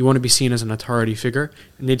 you want to be seen as an authority figure,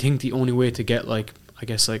 and they think the only way to get like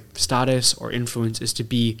status or influence is to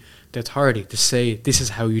be the authority, to say this is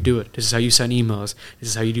how you do it, this is how you send emails, this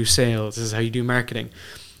is how you do sales, this is how you do marketing.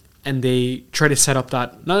 And they try to set up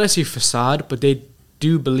that, not necessarily facade, but they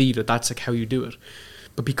do believe that that's like how you do it.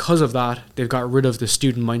 But because of that, they've got rid of the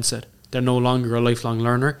student mindset. They're no longer a lifelong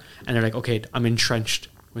learner, and they're like, okay, I'm entrenched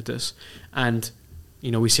with this. And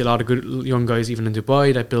we see a lot of good young guys even in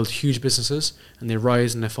Dubai that build huge businesses, and they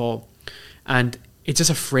rise and they fall. And it's just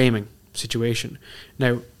a framing situation.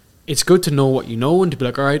 Now, it's good to know what you know and to be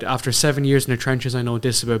like, all right, after 7 years in the trenches, I know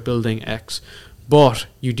this about building X. But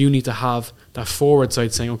you do need to have that forward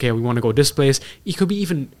side saying, okay, we want to go this place. It could be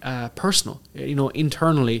even personal.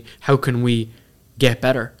 Internally, how can we get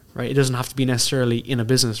better, right? It doesn't have to be necessarily in a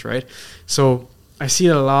business, right? So I see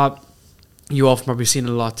it a lot. You often probably seen it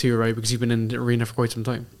a lot too, right? Because you've been in the arena for quite some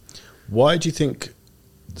time. Why do you think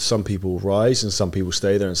some people rise and some people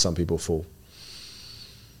stay there and some people fall?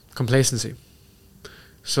 Complacency.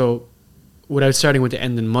 So without starting with the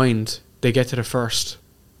end in mind, they get to the first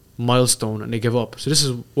milestone and they give up. So this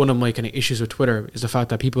is one of my kind of issues with Twitter, is the fact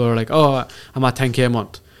that people are like, oh, I'm at 10k a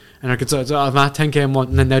month, and I could say, I'm at 10k a month,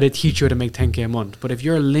 and then now they teach you how to make 10k a month. But if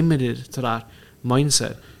you're limited to that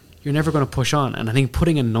mindset, you're never going to push on. And I think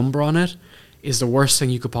putting a number on it is the worst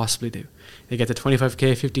thing you could possibly do. They get to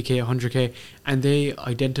 25k, 50k, 100k, and they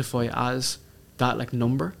identify as that like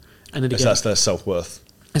number, and then that's their self-worth.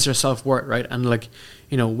 It's their self-worth, right? And like,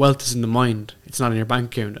 wealth is in the mind, it's not in your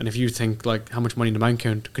bank account. And if you think like how much money in the bank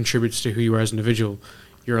account contributes to who you are as an individual,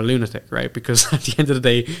 you're a lunatic, right? Because at the end of the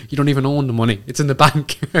day, you don't even own the money. It's in the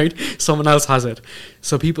bank, right? Someone else has it.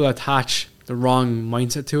 So people attach the wrong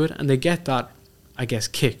mindset to it, and they get that, I guess,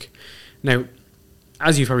 kick. Now,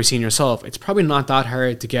 as you've probably seen yourself, it's probably not that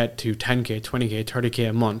hard to get to 10k, 20k, 30k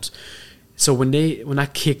a month. So when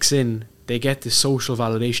that kicks in, they get the social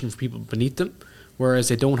validation for people beneath them, whereas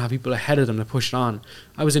they don't have people ahead of them to push it on.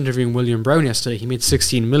 I was interviewing William Brown yesterday. He made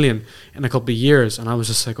 16 million in a couple of years, and I was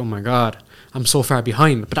just like, oh my God, I'm so far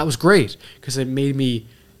behind. But that was great because it made me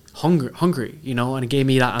hungry, and it gave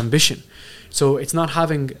me that ambition. So it's not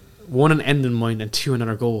having one, an end in mind, and two,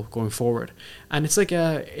 another goal going forward. And it's like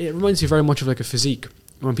it reminds me very much of like a physique.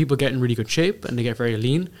 When people get in really good shape and they get very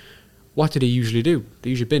lean, what do? They usually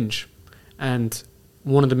binge. And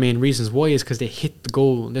one of the main reasons why is because they hit the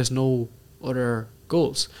goal and there's no other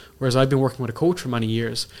goals. Whereas I've been working with a coach for many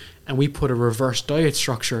years, and we put a reverse diet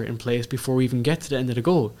structure in place before we even get to the end of the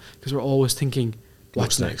goal, because we're always thinking,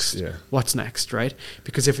 what's next? Yeah. What's next, right?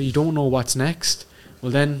 Because if you don't know what's next,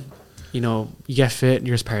 well then, you get fit and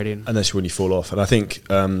you're just partying. And that's when you fall off. And I think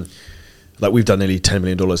we've done nearly $10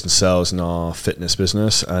 million in sales in our fitness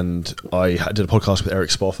business, and I did a podcast with Eric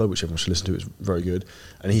Spoffer, which everyone should listen to. It's very good.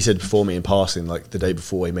 And he said before me in passing, like the day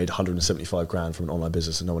before, he made 175 grand from an online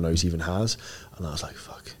business that no one knows he even has. And I was like,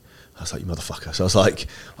 fuck. I was like, you motherfucker. So I was like,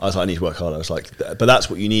 I need to work harder. I was like, but that's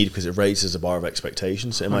what you need, because it raises the bar of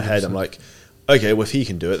expectation. So in my 100%. Head, I'm like, okay, well, if he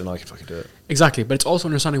can do it, then I can fucking do it. Exactly. But it's also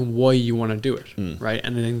understanding why you want to do it, right?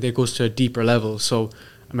 And then it goes to a deeper level. So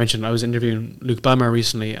I mentioned I was interviewing Luke Bammer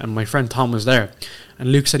recently, and my friend Tom was there,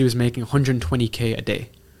 and Luke said he was making 120k a day.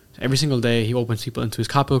 So every single day he opens people into his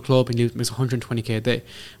capital club and he makes 120k a day.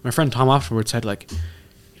 My friend Tom afterwards said, like,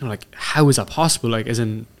 how is that possible? Like, as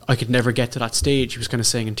in, I could never get to that stage. He was kind of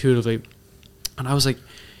saying intuitively. And I was like,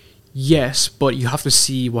 yes, but you have to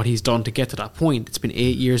see what he's done to get to that point. It's been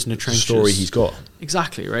 8 years in the trenches. The story he's got.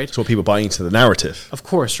 Exactly, right? It's what people buy into the narrative. Of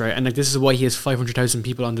course, right? And like, this is why he has 500,000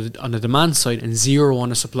 people on the demand side and 0 on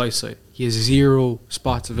the supply side. He has 0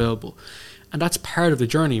 spots available. And that's part of the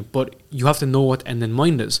journey, but you have to know what end in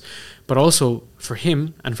mind is. But also, for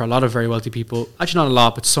him, and for a lot of very wealthy people, actually not a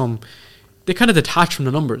lot, but some, they kind of detach from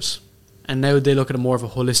the numbers. And now they look at a more of a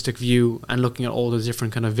holistic view and looking at all the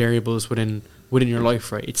different kind of variables within your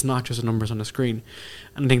life, right? It's not just the numbers on the screen.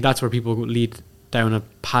 And I think that's where people lead down a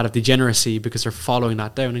path of degeneracy, because they're following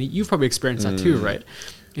that down. And you've probably experienced that too, right?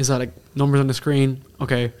 Is that like numbers on the screen?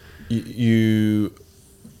 Okay. You're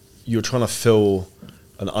trying to fill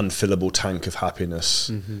an unfillable tank of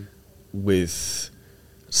happiness with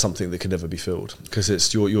something that can never be filled, because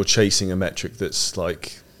it's you're chasing a metric that's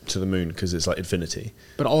like to the moon, because it's like infinity.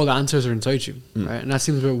 But all the answers are inside you, right? And that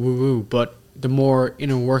seems a bit woo-woo, but the more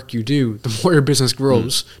inner work you do, the more your business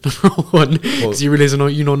grows. Number one, because you realize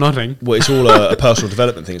you know nothing. Well, it's all a personal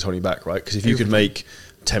development thing. It's holding you back, right? Because if you could make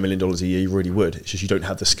 $10 million a year, you really would. It's just you don't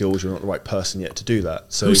have the skills. You're not the right person yet to do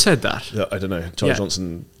that. So who said that? I don't know. Charlie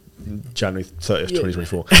Johnson, January 30th,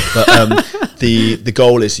 2024. But the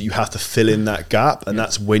goal is that you have to fill in that gap, and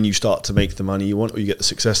that's when you start to make the money you want, or you get the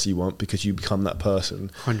success you want, because you become that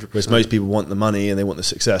person. 100%. Whereas most people want the money and they want the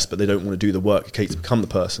success, but they don't want to do the work it takes to become the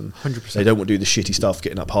person. 100%. They don't want to do the shitty stuff,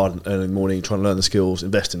 getting up hard early in the morning, trying to learn the skills,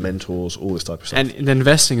 invest in mentors, all this type of stuff. And the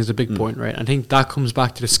investing is a big point, right? I think that comes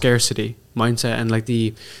back to the scarcity mindset and like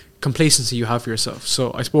the complacency you have for yourself.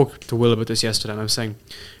 So I spoke to Will about this yesterday, and I was saying,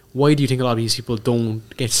 why do you think a lot of these people don't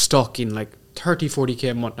get stuck in like 30,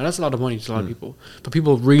 40K a month. Now that's a lot of money to a lot of people, but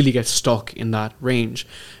people really get stuck in that range.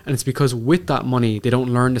 And it's because with that money, they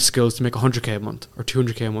don't learn the skills to make 100K a month or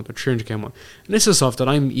 200K a month or 300K a month. And this is stuff that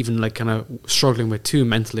I'm even like kind of struggling with too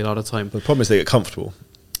mentally a lot of the time. The problem is they get comfortable.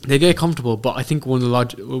 They get comfortable, but I think one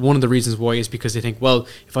of the reasons why is because they think, well,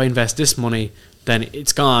 if I invest this money, then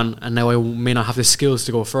it's gone, and now I may not have the skills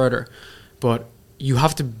to go further. But you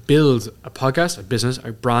have to build a podcast, a business,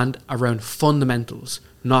 a brand around fundamentals,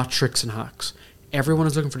 not tricks and hacks. Everyone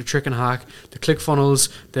is looking for the trick and hack, the click funnels,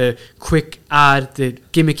 the quick ad, the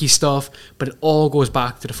gimmicky stuff, but it all goes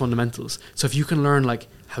back to the fundamentals. So if you can learn like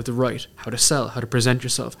how to write, how to sell, how to present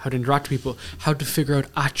yourself, how to interact with people, how to figure out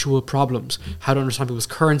actual problems, how to understand people's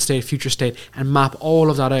current state, future state, and map all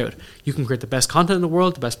of that out, you can create the best content in the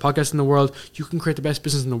world, the best podcast in the world, you can create the best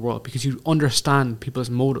business in the world because you understand people's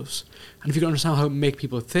motives. And if you can understand how to make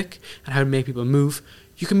people tick and how to make people move,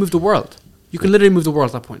 you can move the world. You can literally move the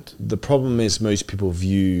world at that point. The problem is most people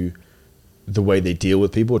view the way they deal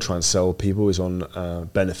with people, try and sell people, is on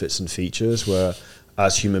benefits and features, where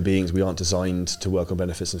as human beings, we aren't designed to work on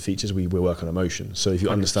benefits and features. We work on emotion. So if you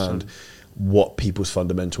 100%. understand what people's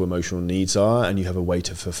fundamental emotional needs are and you have a way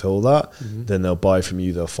to fulfill that, then they'll buy from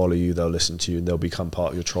you, they'll follow you, they'll listen to you, and they'll become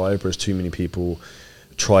part of your tribe. Whereas too many people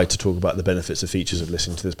try to talk about the benefits and features of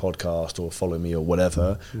listening to this podcast or follow me or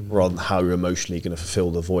whatever, rather than how you're emotionally going to fulfill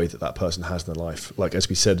the void that person has in their life. Like, as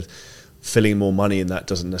we said, filling more money in that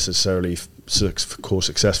doesn't necessarily cause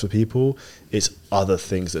success for people. It's other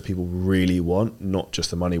things that people really want, not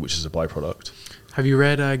just the money, which is a byproduct. Have you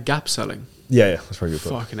read Gap Selling? Yeah, that's a very good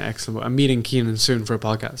book. Fucking excellent. I'm meeting Keenan soon for a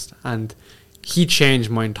podcast, and he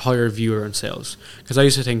changed my entire view around sales. Because I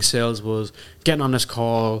used to think sales was getting on this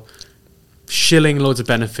call, shilling loads of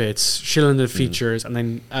benefits, shilling the features, and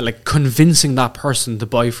then like convincing that person to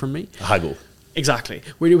buy from me. A haggle. Exactly.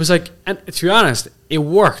 Where it was like, and to be honest, it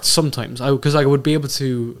worked sometimes. Because I would be able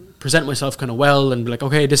to present myself kind of well and be like,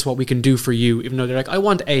 okay, this is what we can do for you. Even though they're like, I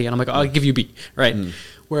want A, and I'm like, I'll give you B, right?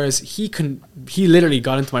 Whereas he literally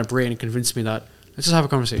got into my brain and convinced me that let's just have a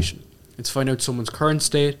conversation. Let's find out someone's current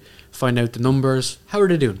state, find out the numbers. How are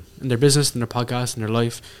they doing in their business, in their podcast, in their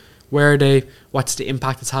life? Where are they? What's the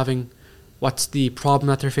impact it's having? What's the problem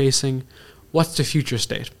that they're facing? What's the future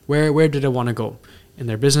state? Where do they want to go? In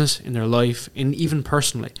their business, in their life, and even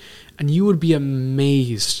personally. And you would be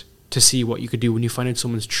amazed to see what you could do when you find out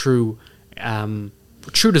someone's true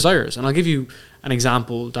desires. And I'll give you an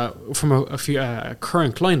example that from a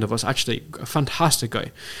current client of us, actually, a fantastic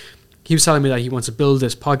guy. He was telling me that he wants to build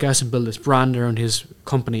this podcast and build this brand around his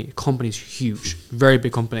company. Company's huge, very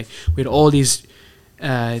big company. We had all these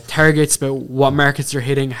targets about what markets they're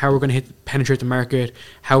hitting, how we're going to penetrate the market,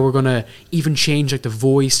 how we're going to even change like the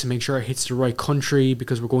voice to make sure it hits the right country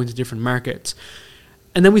because we're going to different markets.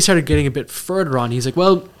 And then we started getting a bit further on. He's like,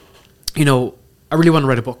 well, you know, I really want to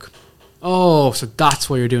write a book. Oh, so that's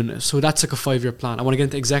why you're doing this. So that's like a 5-year plan. I want to get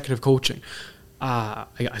into executive coaching. I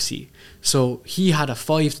see. So he had a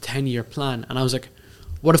 5 to 10 year plan. And I was like,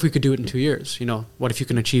 what if we could do it in 2 years? You know, what if you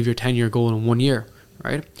can achieve your 10-year goal in 1 year,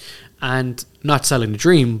 right? And not selling the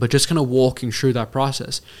dream, but just kind of walking through that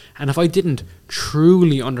process. And if I didn't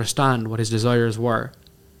truly understand what his desires were,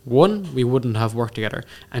 1, we wouldn't have worked together.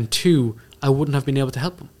 And 2, I wouldn't have been able to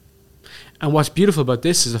help him. And what's beautiful about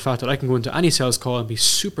this is the fact that I can go into any sales call and be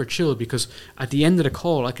super chill, because at the end of the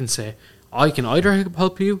call, I can say, I can either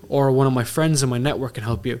help you or one of my friends in my network can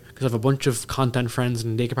help you, because I have a bunch of content friends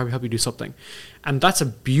and they can probably help you do something. And that's a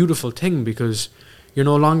beautiful thing, because you're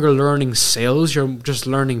no longer learning sales, you're just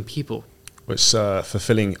learning people. It's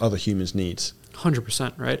fulfilling other humans' needs.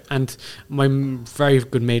 100%, right? And my very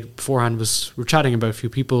good mate beforehand we're chatting about a few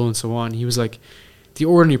people and so on. He was like, the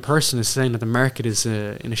ordinary person is saying that the market is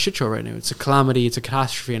in a shit show right now. It's a calamity, it's a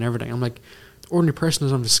catastrophe and everything. I'm like, the ordinary person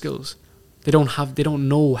doesn't have the skills. They don't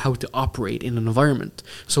know how to operate in an environment.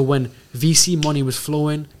 So when VC money was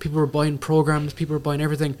flowing, people were buying programs, people were buying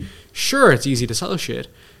everything. Sure, it's easy to sell shit,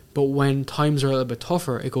 but when times are a little bit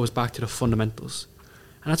tougher, it goes back to the fundamentals.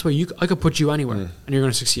 And that's why I could put you anywhere and you're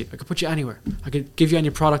going to succeed. I could put you anywhere. I could give you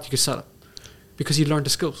any product, you could sell it, because you learned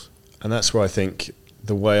the skills. And that's where I think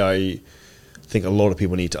the way I think a lot of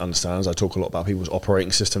people need to understand is I talk a lot about people's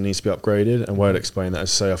operating system needs to be upgraded. And where I'd explain that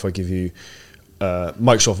is, say if I give you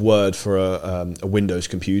Microsoft Word for a Windows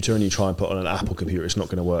computer and you try and put on an Apple computer, it's not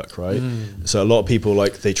going to work, right? So a lot of people,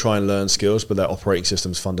 like, they try and learn skills, but their operating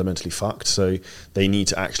system's fundamentally fucked. So they need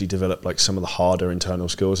to actually develop like some of the harder internal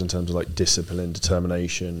skills in terms of like discipline,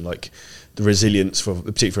 determination, like the resilience,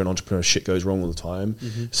 particularly for an entrepreneur, shit goes wrong all the time.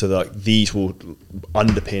 So that, like, these will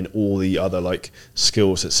underpin all the other like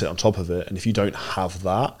skills that sit on top of it. And if you don't have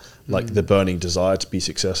that, like the burning desire to be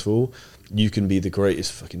successful, you can be the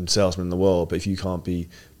greatest fucking salesman in the world, but if you can't be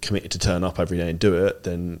committed to turn up every day and do it,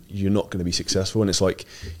 then you're not going to be successful. And it's like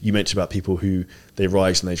you mentioned about people who they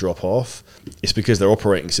rise and they drop off. It's because their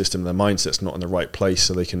operating system, their mindset's not in the right place,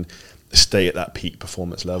 so they can stay at that peak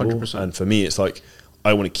performance level. 100%. And for me, it's like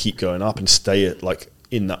I want to keep going up and stay at like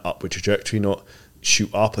in that upward trajectory, not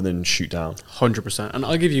shoot up and then shoot down. 100%. And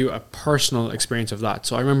I'll give you a personal experience of that.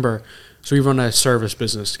 So I remember, we run a service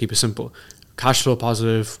business, to keep it simple, cash flow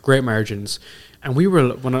positive, great margins. And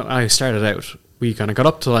when I started out, we kind of got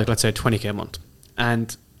up to like, let's say 20K a month.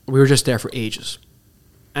 And we were just there for ages.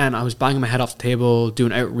 And I was banging my head off the table,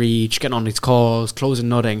 doing outreach, getting on these calls, closing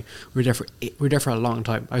nothing. We were there for a long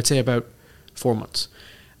time. I would say about 4 months.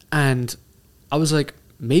 And I was like,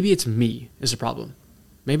 maybe it's me is the problem.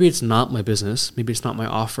 Maybe it's not my business. Maybe it's not my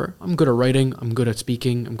offer. I'm good at writing. I'm good at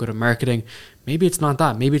speaking. I'm good at marketing. Maybe it's not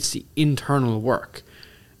that. Maybe it's the internal work.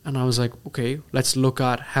 And I was like, okay, let's look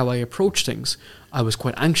at how I approach things. I was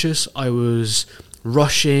quite anxious. I was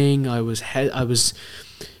rushing. I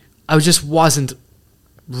just wasn't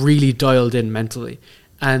really dialed in mentally.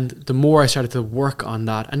 And the more I started to work on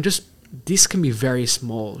that, and just this can be very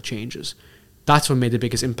small changes, that's what made the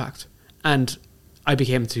biggest impact. And I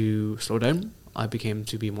became to slow down. I became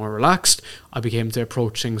to be more relaxed. I became to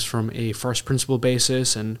approach things from a first principle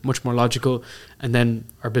basis and much more logical. And then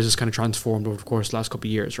our business kind of transformed over the course of the last couple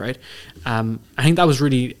of years, right? I think that was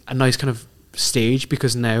really a nice kind of stage,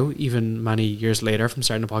 because now, even many years later from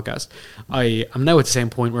starting the podcast, I'm now at the same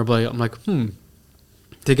point whereby I'm like,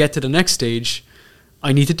 to get to the next stage,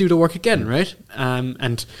 I need to do the work again, right?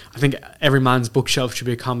 And I think every man's bookshelf should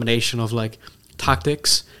be a combination of like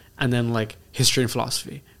tactics and then like history and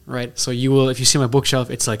philosophy. Right, so you will, if you see my bookshelf,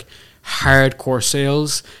 it's like hardcore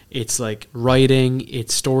sales, it's like writing,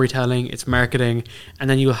 it's storytelling, it's marketing, and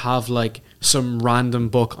then you'll have like some random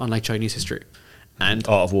book on like Chinese history and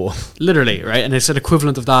Art of War, literally, right? And it's an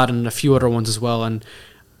equivalent of that, and a few other ones as well. And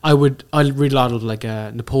I read a lot of like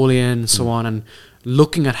Napoleon and so on, and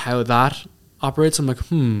looking at how that operates, I'm like,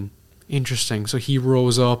 interesting. So he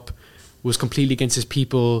rose up, was completely against his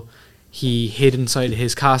people. He hid inside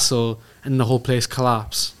his castle, and the whole place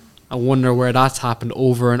collapsed. I wonder where that's happened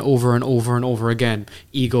over and over and over and over again.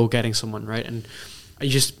 Ego getting someone, right? And I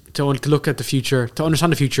just, to look at the future, to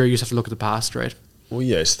understand the future, you just have to look at the past, right? Well,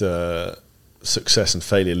 yeah, it's the success and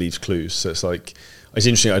failure leaves clues. So it's like, it's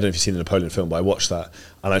interesting. I don't know if you've seen the Napoleon film, but I watched that,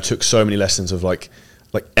 and I took so many lessons of like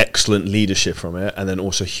excellent leadership from it, and then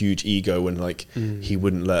also huge ego when like he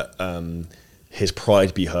wouldn't let his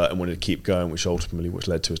pride be hurt and wanted to keep going, which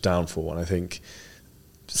led to his downfall. And I think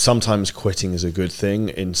sometimes quitting is a good thing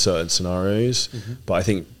in certain scenarios, but I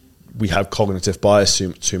think we have cognitive bias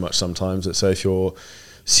too much sometimes. That say if you're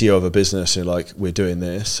CEO of a business and you're like, we're doing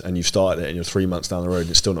this, and you've started it and you're 3 months down the road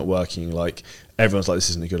and it's still not working, like everyone's like, this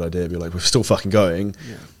isn't a good idea, but you're like, we're still fucking going,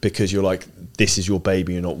 because you're like, this is your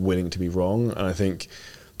baby, you're not willing to be wrong. And I think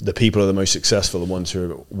the people who are the most successful, the ones who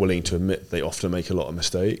are willing to admit they often make a lot of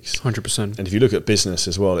mistakes. 100%. And if you look at business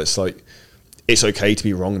as well, it's like, it's okay to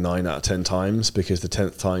be wrong 9 out of 10 times, because the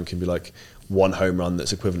 10th time can be like one home run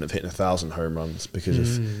that's equivalent of hitting 1,000 home runs, because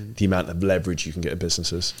of the amount of leverage you can get in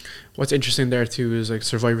businesses. What's interesting there too is like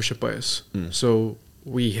survivorship bias. So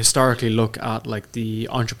we historically look at like the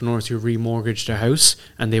entrepreneurs who remortgaged their house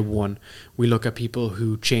and they won. We look at people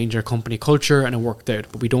who changed their company culture and it worked out,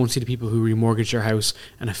 but we don't see the people who remortgaged their house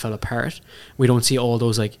and it fell apart. We don't see all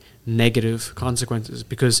those like negative consequences,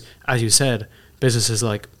 because as you said, business is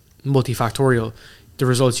like multifactorial. The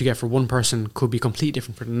results you get for one person could be completely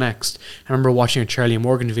different for the next. I remember watching a Charlie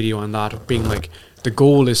Morgan video on that, being like, the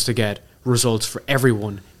goal is to get results for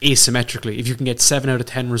everyone asymmetrically. If you can get 7 out of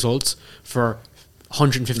 10 results for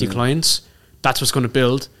 150 clients, that's what's going to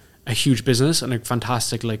build a huge business and a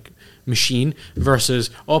fantastic like machine, versus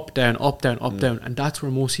up, down, up, down, up, down. And that's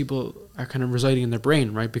where most people are kind of residing in their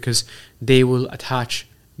brain, right? Because they will attach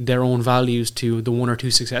their own values to the 1 or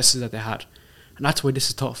 2 successes that they had. And that's why this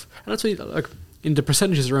is tough. And that's why, like, in the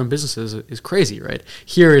percentages around businesses is crazy, right?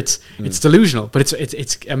 Here it's delusional, but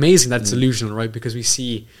it's amazing that it's delusional, right? Because we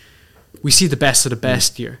see the best of the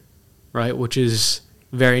best here, right? Which is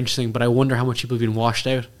very interesting. But I wonder how much people have been washed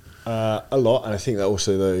out. A lot, and I think that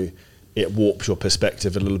also though it warps your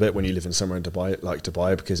perspective a little bit when you live in somewhere in Dubai, like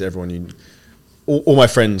Dubai, because all my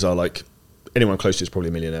friends are like, anyone close to is probably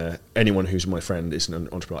a millionaire. Anyone who's my friend is an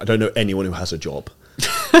entrepreneur. I don't know anyone who has a job.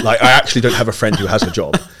 Like, I actually don't have a friend who has a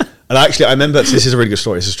job. And actually, I remember, this is a really good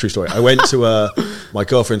story. This is a true story. I went to my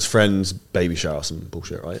girlfriend's friend's baby shower, some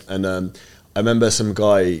bullshit, right? And I remember some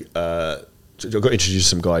guy got introduced to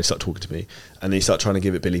some guy, started talking to me, and he started trying to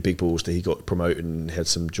give it Billy big balls that he got promoted and had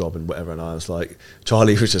some job and whatever. And I was like,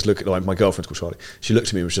 Charlie was just looking, like my girlfriend's called Charlie. She looked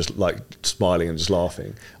at me and was just like smiling and just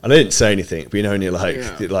laughing. And I didn't say anything, but only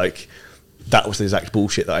like that was the exact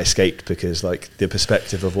bullshit that I escaped, because like the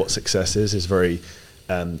perspective of what success is very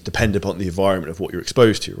dependent upon the environment of what you're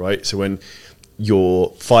exposed to, right? So when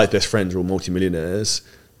your 5 best friends are all multimillionaires,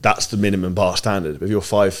 that's the minimum bar standard. But if your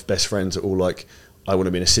 5 best friends are all like, I want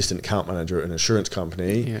to be an assistant account manager at an insurance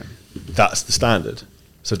company, that's the standard.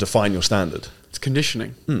 So define your standard. It's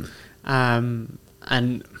conditioning. And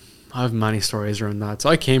I have many stories around that. So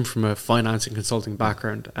I came from a finance and consulting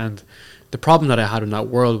background, and the problem that I had in that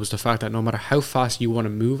world was the fact that no matter how fast you want to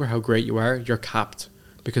move or how great you are, you're capped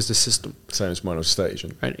because the system. Same as mine on stage.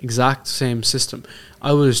 Right, exact same system.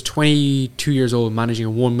 I was 22 years old managing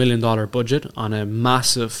a $1 million budget on a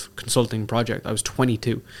massive consulting project. I was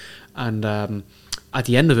 22. And at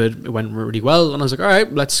the end of it, it went really well. And I was like, all right,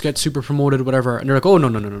 let's get super promoted, whatever. And they're like, oh,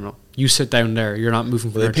 no. You sit down there. You're not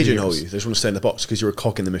moving Well, they pigeonhole you. They just want to stay in the box because you're a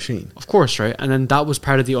cog in the machine. Of course, right? And then that was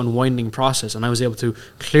part of the unwinding process. And I was able to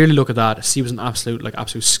clearly look at that, see it was an absolute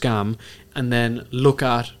scam, and then look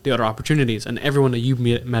at the other opportunities. And everyone that you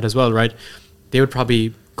met as well, right? They would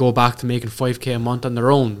probably go back to making $5,000 a month on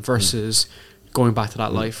their own versus going back to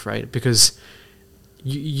that life, right? Because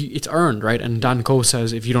it's earned, right? And Dan Coe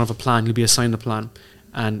says if you don't have a plan, you'll be assigned a plan.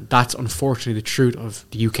 And that's unfortunately the truth of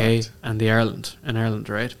the UK and Ireland,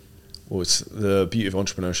 right? Well, it's the beauty of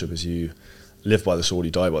entrepreneurship is you live by the sword,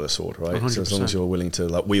 you die by the sword, right? 100%. So as long as you're willing to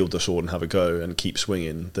like wield the sword and have a go and keep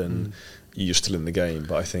swinging, then you're still in the game.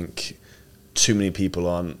 But I think too many people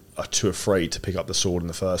are too afraid to pick up the sword in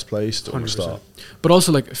the first place to start. But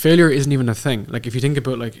also, like, failure isn't even a thing. Like, if you think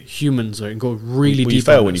about like humans, right, and go really deep. You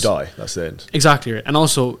fail when you die. That's the end. Exactly, right. And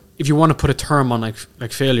also, if you want to put a term on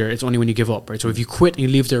like failure, it's only when you give up, right? So if you quit and you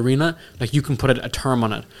leave the arena, like you can put a term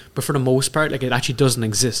on it. But for the most part, like it actually doesn't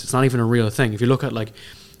exist. It's not even a real thing. If you look at like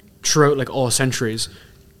throughout like all centuries,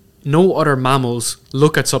 no other mammals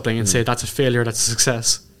look at something and say that's a failure, that's a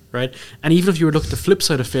success. Right? And even if you were to look at the flip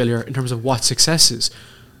side of failure in terms of what success is,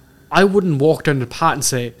 I wouldn't walk down the path and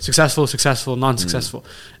say successful, non-successful.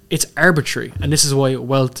 It's arbitrary. And this is why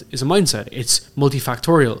wealth is a mindset. It's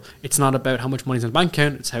multifactorial. It's not about how much money's in the bank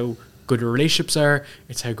account. It's how good your relationships are.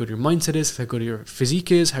 It's how good your mindset is. It's how good your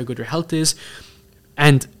physique is, how good your health is.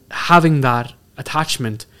 And having that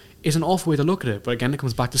attachment is an awful way to look at it. But again, it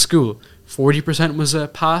comes back to school. 40% was a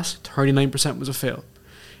pass, 39% was a fail.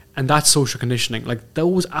 And that's social conditioning. Like,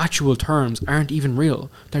 those actual terms aren't even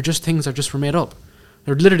real. They're just things that just were made up.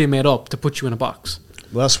 They're literally made up to put you in a box.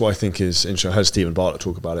 Well, that's what I think is interesting. I heard Stephen Bartlett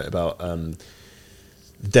talk about it, about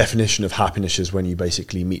the definition of happiness is when you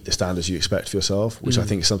basically meet the standards you expect for yourself, which I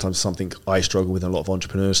think is sometimes something I struggle with and a lot of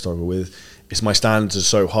entrepreneurs struggle with. Is my standards are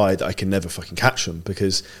so high that I can never fucking catch them,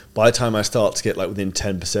 because by the time I start to get like within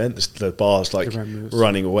 10%, the bar's like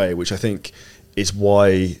running away, which I think is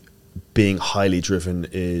why being highly driven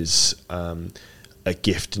is a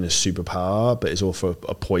gift and a superpower, but it's also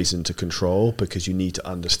a poison to control, because you need to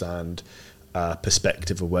understand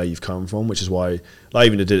perspective of where you've come from, which is why I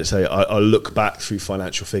even did it say I look back through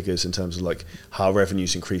financial figures in terms of like how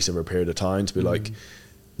revenues increase over a period of time to be like,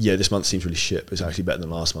 yeah, this month seems really shit, but it's actually better than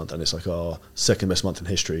last month, and it's like our second best month in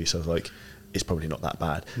history, so like it's probably not that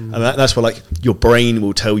bad. And that's where like your brain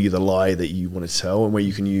will tell you the lie that you want to tell, and where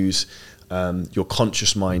you can use your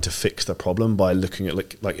conscious mind to fix the problem by looking at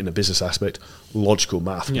like in a business aspect, logical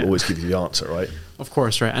math will always give you the answer, right? Of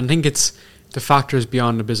course, right. And I think it's the factors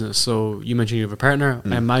beyond the business. So you mentioned you have a partner.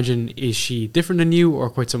 I imagine, is she different than you or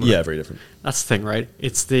quite similar? Yeah, very different. That's the thing, right?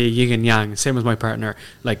 It's the yin and yang. Same as my partner.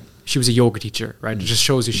 Like, she was a yoga teacher, right? It just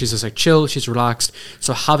shows you she's just like chill, she's relaxed.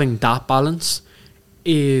 So having that balance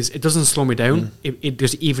it doesn't slow me down. It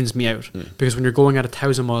just evens me out. Because when you're going at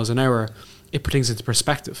 1,000 miles an hour, it puts things into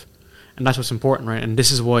perspective. And that's what's important, right? And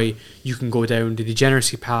this is why you can go down the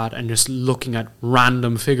degeneracy path and just looking at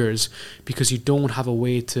random figures, because you don't have a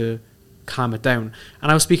way to calm it down.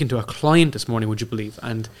 And I was speaking to a client this morning, would you believe?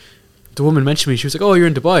 And the woman mentioned to me, she was like, oh, you're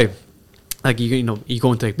in Dubai. Like, you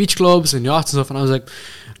go into like beach clubs and yachts and stuff. And I was like,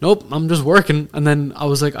 nope, I'm just working. And then I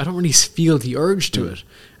was like, I don't really feel the urge to it.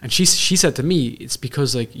 And she said to me, it's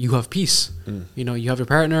because like you have peace. You know, you have your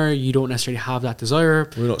partner, you don't necessarily have that desire.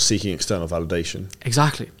 We're not seeking external validation.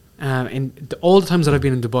 Exactly. And all the times that I've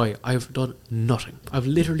been in Dubai, I've done nothing. I've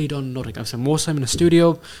literally done nothing. I've spent most time in the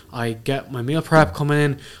studio. I get my meal prep coming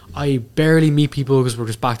in. I barely meet people because we're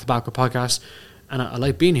just back to back with podcasts. And I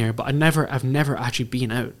like being here, but I've never actually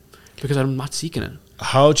been out because I'm not seeking it.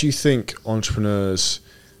 How do you think entrepreneurs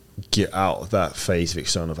get out of that phase of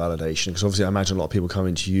external validation? Because obviously I imagine a lot of people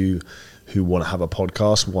coming to you who want to have a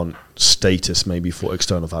podcast want status maybe for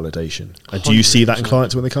external validation. And do you see that in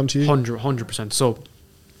clients when they come to you? 100%. So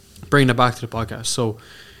bringing it back to the podcast. So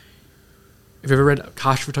have you ever read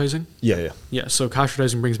Cash Advertising? Yeah. Yeah, so cash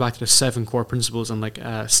advertising brings back to the 7 core principles, and like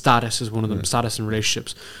status is one of them, status in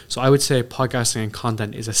relationships. So I would say podcasting and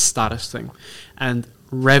content is a status thing, and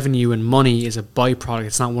revenue and money is a byproduct.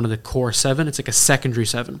 It's not one of the core 7, it's like a secondary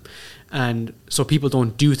 7. And so people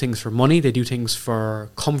don't do things for money, they do things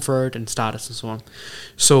for comfort and status and so on.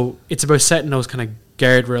 So it's about setting those kind of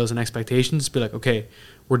guardrails and expectations, be like, okay,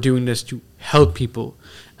 we're doing this to help people.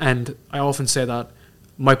 And I often say that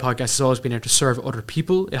my podcast has always been there to serve other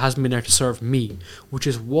people. It hasn't been there to serve me, which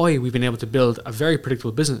is why we've been able to build a very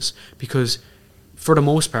predictable business, because for the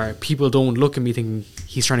most part, people don't look at me thinking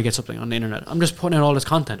he's trying to get something on the internet. I'm just putting out all this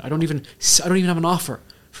content. I don't even have an offer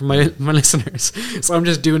for my listeners. So I'm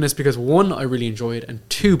just doing this because 1, I really enjoy it, and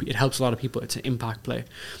 2, it helps a lot of people. It's an impact play.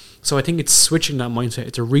 So I think it's switching that mindset.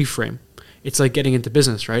 It's a reframe. It's like getting into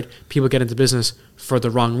business, right? People get into business for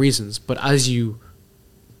the wrong reasons, but as you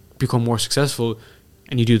become more successful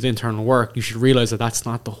and you do the internal work, you should realize that that's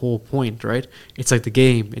not the whole point, right? It's like the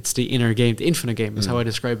game. It's the inner game. The infinite game is how I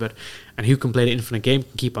describe it. And who can play the infinite game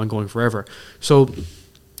can keep on going forever. So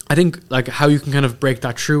I think like how you can kind of break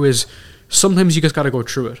that through is sometimes you just got to go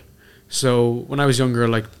through it. So when I was younger,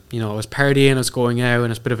 like, you know, I was partying, I was going out, and I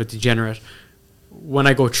was a bit of a degenerate. When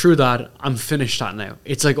I go through that, I'm finished that now.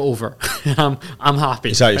 It's like over. I'm happy.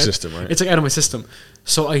 It's out of your system, right? It's like out of my system.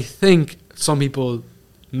 So I think some people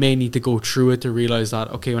may need to go through it to realize that,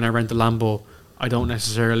 okay, when I rent a Lambo, I don't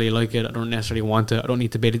necessarily like it. I don't necessarily want it. I don't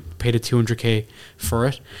need to pay the 200k for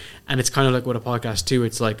it. And it's kind of like with a podcast too.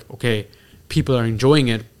 It's like, okay, people are enjoying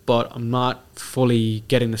it, but I'm not fully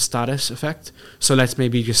getting the status effect. So let's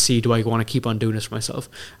maybe just see, do I want to keep on doing this for myself?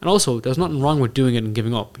 And also, there's nothing wrong with doing it and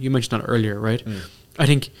giving up. You mentioned that earlier, right? I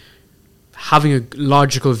think having a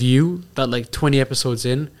logical view that like 20 episodes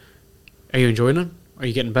in, are you enjoying it? Are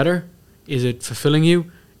you getting better? Is it fulfilling you?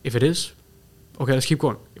 If it is, okay, let's keep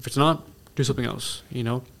going. If it's not, do something else, you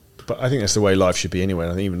know? But I think that's the way life should be anyway.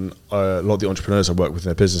 I think even a lot of the entrepreneurs I work with in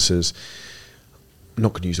their businesses, I'm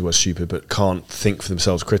not going to use the word stupid, but can't think for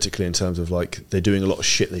themselves critically in terms of like they're doing a lot of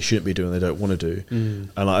shit they shouldn't be doing, they don't want to do.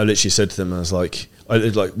 And I literally said to them, I was like,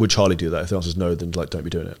 would Charlie do that? If the answer is no, then like don't be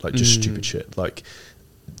doing it. Like just stupid shit. Like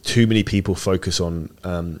too many people focus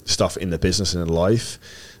on stuff in their business and in life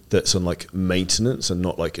that's on like maintenance and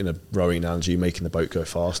not like in a rowing analogy, making the boat go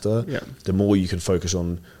faster. Yeah. The more you can focus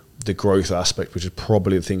on the growth aspect, which is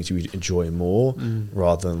probably the things you enjoy more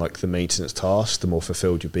rather than like the maintenance tasks, the more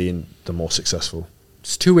fulfilled you'll be and the more successful.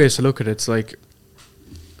 It's 2 ways to look at it. It's like,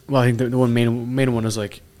 well, I think the one main one is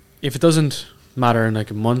like, if it doesn't matter in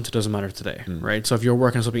like a month, it doesn't matter today, right? So if you're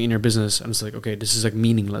working on something in your business and it's like, okay, this is like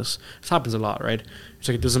meaningless. This happens a lot, right? It's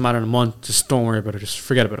like, it doesn't matter in a month, just don't worry about it, just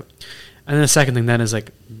forget about it. And then the second thing then is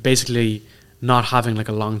like basically not having like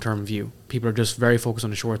a long-term view. People are just very focused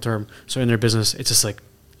on the short term. So in their business, it's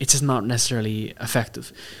just not necessarily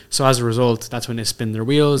effective. So as a result, that's when they spin their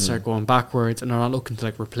wheels, start going backwards, and they're not looking to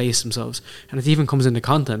like replace themselves. And it even comes into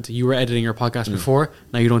content. You were editing your podcast before,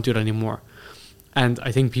 now you don't do it anymore. And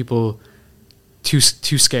I think people too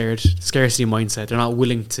scared, scarcity mindset, they're not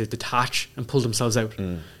willing to detach and pull themselves out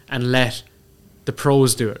and let the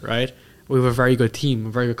pros do it, right? We have a very good team, a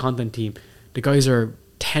very good content team. The guys are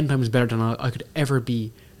 10 times better than I could ever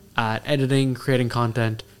be at editing, creating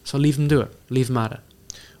content. So leave them do it. Leave them at it.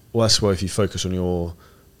 Well, that's why if you focus on your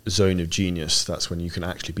zone of genius, that's when you can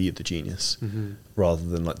actually be the genius rather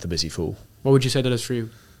than like the busy fool. What would you say that is for you?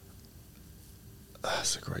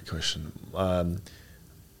 That's a great question.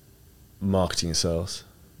 Marketing and sales.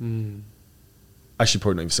 Actually,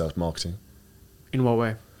 probably not even sales, marketing. In what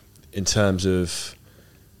way? In terms of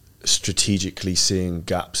strategically seeing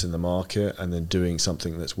gaps in the market and then doing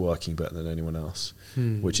something that's working better than anyone else,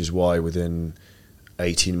 which is why within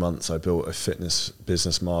 18 months I built a fitness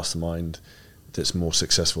business mastermind that's more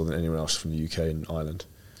successful than anyone else from the UK and Ireland.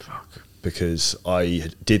 Fuck. Because I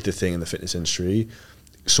did the thing in the fitness industry,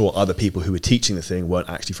 saw other people who were teaching the thing weren't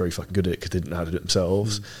actually very fucking good at it because they didn't know how to do it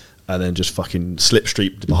themselves, and then just fucking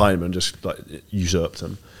slipstreamed behind them and just like usurped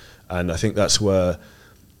them. And I think that's where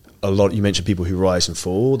a lot, you mentioned people who rise and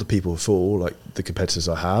fall, the people who fall, like the competitors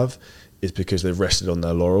I have, is because they've rested on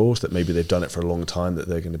their laurels, that maybe they've done it for a long time, that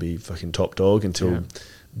they're going to be fucking top dog until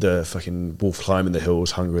the fucking wolf climbing the hill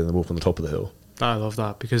is hungrier than the wolf on the top of the hill. I love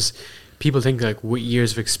that, because people think like with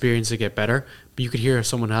years of experience they get better, but you could hear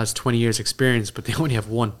someone who has 20 years experience but they only have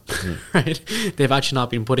one, right? They've actually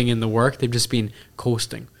not been putting in the work, they've just been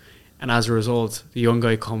coasting. And as a result, the young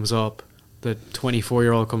guy comes up, the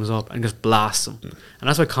 24-year-old comes up and just blasts them. And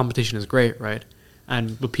that's why competition is great, right?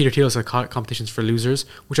 And but Peter Thiel said competitions for losers,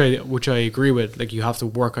 which I agree with. Like, you have to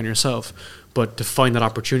work on yourself, but to find that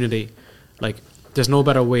opportunity, like, there's no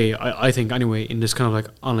better way, I think anyway, in this kind of like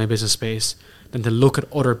online business space than to look at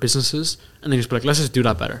other businesses and then just be like, let's just do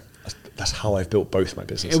that better. That's how I've built both my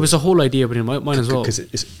businesses. It was a whole idea within mine as well.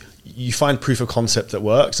 Because you find proof of concept that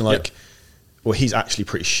works, and like, well, he's actually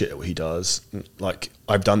pretty shit at what he does. Like,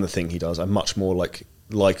 I've done the thing he does. I'm much more like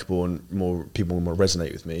likable, and more people will more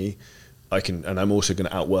resonate with me. And I'm also going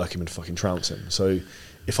to outwork him and fucking trounce him. So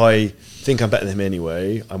if I think I'm better than him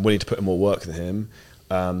anyway, I'm willing to put in more work than him.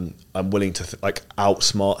 I'm willing to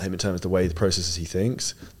outsmart him in terms of the way the processes he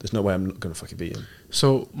thinks. There's no way I'm not going to fucking beat him.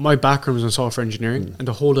 So my background was in software engineering, and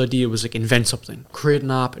the whole idea was like invent something, create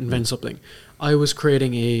an app, invent something. I was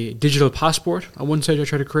creating a digital passport. On one side I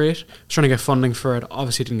tried to create. I was trying to get funding for it.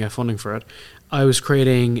 Obviously didn't get funding for it. I was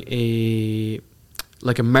creating a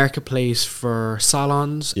marketplace for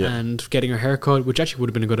salons and getting a haircut, which actually would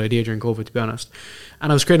have been a good idea during COVID, to be honest.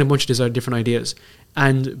 And I was creating a bunch of these different ideas.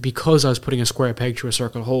 And because I was putting a square peg through a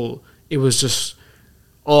circle hole, it was just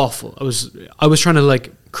awful. I was trying to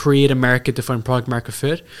like create a market to find product market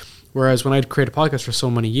fit. Whereas when I'd create a podcast for so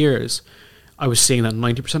many years, I was seeing that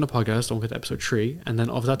 90% of podcasts don't get to episode 3, and then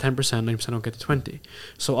of that 10%, 90% don't get to 20.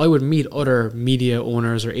 So I would meet other media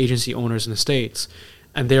owners or agency owners in the States,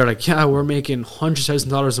 and they're like, yeah, we're making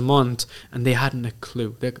 $100,000 a month. And they hadn't a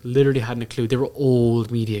clue. They literally hadn't a clue. They were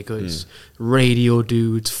old media guys, radio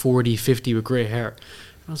dudes, 40, 50 with grey hair.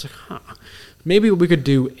 And I was like, maybe we could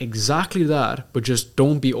do exactly that, but just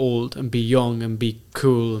don't be old and be young and be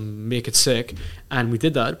cool and make it sick. And we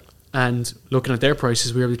did that. And looking at their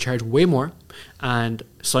prices, we were able to charge way more and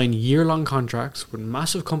sign year-long contracts with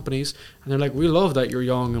massive companies. And they're like, we love that you're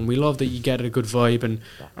young, and we love that you get a good vibe. And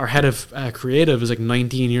our head of creative is like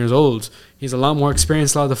 19 years old. He's a lot more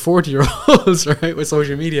experienced than a lot of the 40-year-olds, right, with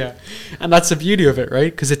social media. And that's the beauty of it,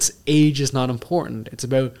 right? Because age is not important. It's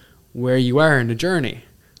about where you are in the journey.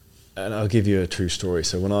 And I'll give you a true story.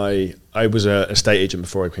 So when I was an estate agent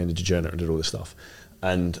before I became a degenerate and did all this stuff.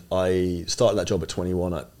 And I started that job at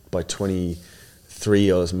 21. By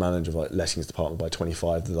 23, I was manager of like lettings department. By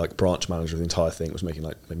 25, the like branch manager of the entire thing was making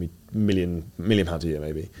like maybe million pounds a year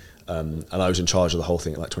maybe. And I was in charge of the whole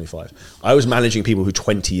thing at like 25. I was managing people who were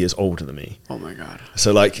 20 years older than me. Oh my God.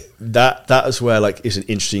 So like that is where like it's an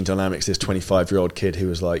interesting dynamics. This 25-year-old kid who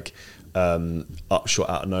was like upshot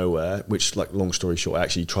out of nowhere, which like long story short, I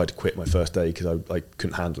actually tried to quit my first day because I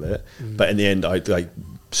couldn't handle it. But in the end, I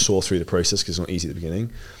saw through the process because it's not easy at the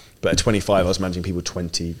beginning. But at 25, I was managing people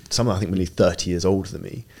 20, some I think nearly 30 years older than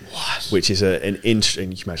me. What? Which is an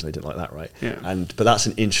interesting, you can imagine they didn't like that, right? Yeah. But that's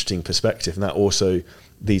an interesting perspective. And that also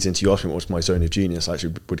leads into you asking what was my zone of genius. I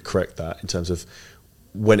actually would correct that in terms of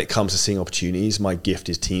when it comes to seeing opportunities, my gift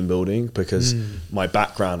is team building, because my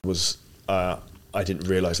background was, I didn't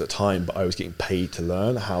realize at the time, but I was getting paid to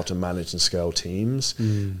learn how to manage and scale teams.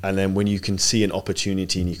 And then when you can see an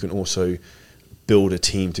opportunity and you can also build a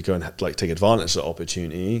team to go and like take advantage of that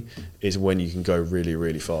opportunity, is when you can go really,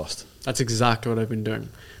 really fast. That's exactly what I've been doing.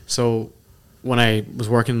 So when I was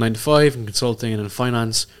working 9 to 5 in consulting and in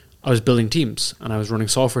finance, I was building teams and I was running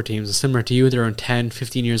software teams. And similar to you, they're around 10,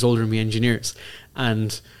 15 years older than me, engineers.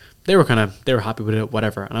 And they were happy with it,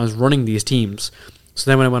 whatever. And I was running these teams.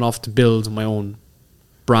 So then when I went off to build my own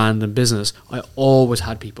brand and business, I always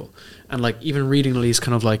had people. And like even reading these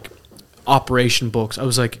kind of like operation books, I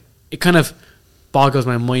was like, it kind of boggles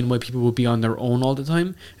my mind why people would be on their own all the time.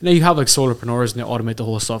 And then you have like solopreneurs and they automate the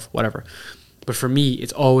whole stuff, whatever. But for me,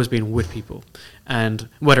 it's always been with people. And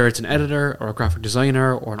whether it's an editor or a graphic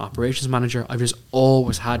designer or an operations manager, I've just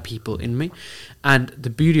always had people in me. And the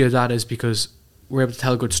beauty of that is because we're able to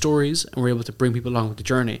tell good stories and we're able to bring people along with the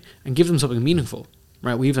journey and give them something meaningful,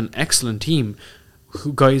 right? We have an excellent team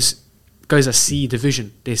who guys that see the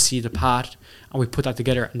vision, they see the path, and we put that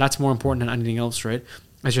together. And that's more important than anything else, right?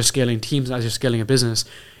 As you're scaling teams, as you're scaling a business,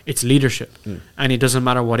 it's leadership. And it doesn't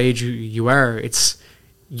matter what age you are,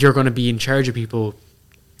 you're going to be in charge of people,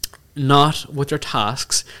 not with their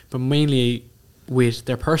tasks, but mainly with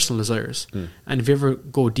their personal desires. And if you ever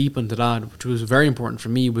go deep into that, which was very important for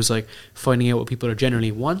me, was like finding out what people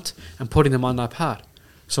generally want and putting them on that path.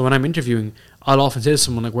 So when I'm interviewing, I'll often say to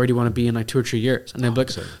someone like, where do you want to be in like 2 or 3 years? And they'll be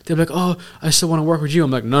like, oh, I still want to work with you.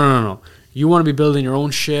 I'm like, no. You want to be building your own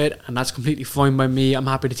shit, and that's completely fine by me. I'm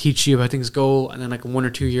happy to teach you how things go. And then like in 1 or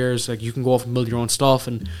 2 years, like you can go off and build your own stuff,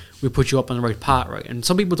 and we put you up on the right path, right? And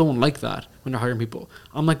some people don't like that when they're hiring people.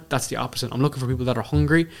 I'm like, that's the opposite. I'm looking for people that are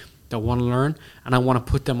hungry, that want to learn, and I want to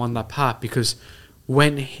put them on that path, because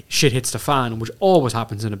when shit hits the fan, which always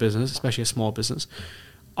happens in a business, especially a small business,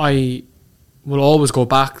 I will always go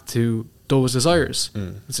back to those desires.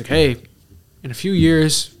 It's like, hey, in a few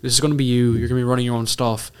years, this is going to be you. You're going to be running your own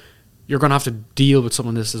stuff. You're going to have to deal with some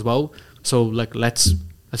of this as well. So like, let's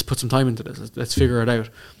put some time into this. Let's figure it out.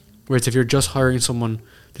 Whereas if you're just hiring someone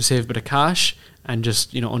to save a bit of cash and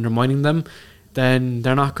just, undermining them, then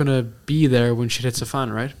they're not going to be there when shit hits the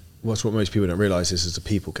fan, right? Well, that's what most people don't realise. This is a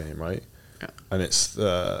people game, right? Yeah. And it's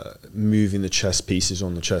moving the chess pieces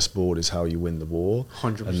on the chessboard is how you win the war,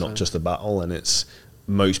 100%. and not just the battle. And it's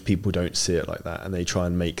most people don't see it like that, and they try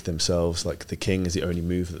and make themselves like the king is the only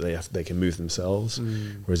move that they can move themselves.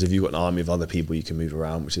 Whereas if you've got an army of other people you can move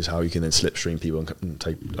around, which is how you can then slipstream people and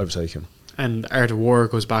overtake them. And art of war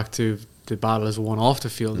goes back to the battle is won off the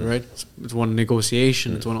field, right? It's one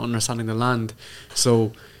negotiation, it's one understanding the land.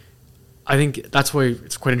 So I think that's why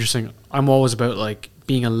it's quite interesting. I'm always about like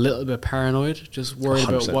being a little bit paranoid, just worried 100%.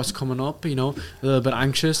 about what's coming up, a little bit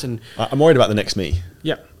anxious. And I'm worried about the next me.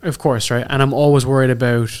 Yeah, of course, right? And I'm always worried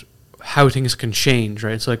about how things can change,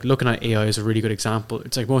 right? It's like looking at AI is a really good example.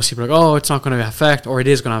 It's like most people are like, oh, it's not going to affect, or it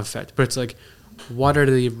is going to have effect. But it's like, what are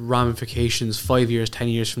the ramifications 5 years, 10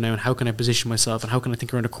 years from now, and how can I position myself, and how can I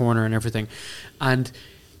think around the corner and everything? And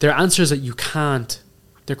they're answers that you can't,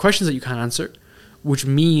 they're questions that you can't answer, which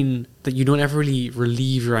mean that you don't ever really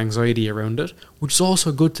relieve your anxiety around it, which is also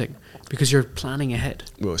a good thing because you're planning ahead.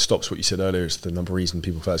 Well, it stops what you said earlier. It's the number of reason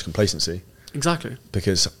people face complacency. Exactly.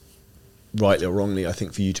 Because rightly or wrongly, I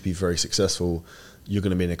think for you to be very successful, you're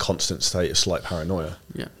going to be in a constant state of slight paranoia.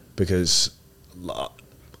 Yeah. Because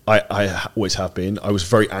I always have been. I was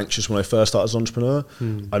very anxious when I first started as an entrepreneur.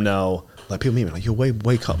 I'm now, like, people meet me like, you're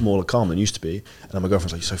wake up more calm than you used to be. And my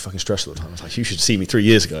girlfriend's like, you're so fucking stressed all the time. I was like, you should see me 3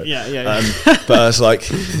 years ago. Yeah. But I was like,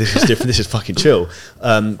 this is different. This is fucking chill.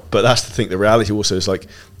 But that's the thing. The reality also is like,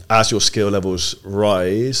 as your skill levels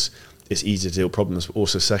rise, it's easier to deal with problems. But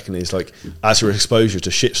also, secondly, is like as your exposure to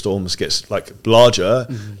shitstorms gets like larger,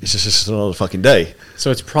 it's just another fucking day.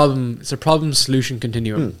 So it's a problem solution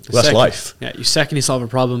continuum. Well, that's life. Yeah, you second you solve a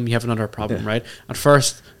problem, you have another problem, right? At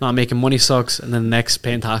first, not making money sucks, and then the next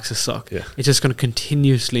paying taxes suck. Yeah. It's just going to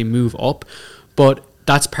continuously move up, but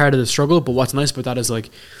that's part of the struggle. But what's nice about that is like,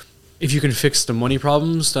 if you can fix the money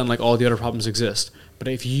problems, then like all the other problems exist. But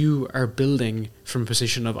if you are building from a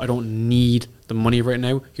position of I don't need the money right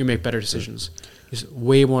now, you make better decisions. It's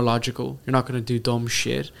way more logical. You're not going to do dumb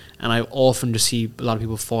shit. And I often just see a lot of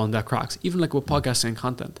people fall in that cracks. Even like with podcasting and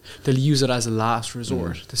content, they'll use it as a last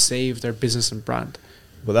resort to save their business and brand.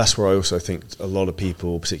 Well, that's where I also think a lot of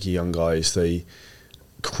people, particularly young guys, they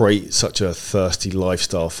create such a thirsty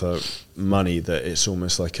lifestyle for money that it's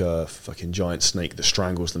almost like a fucking giant snake that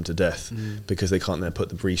strangles them to death because they can't then put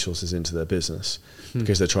the resources into their business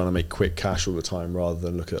because they're trying to make quick cash all the time rather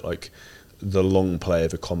than look at like the long play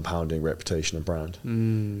of a compounding reputation and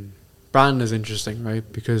brand. Brand is interesting, right?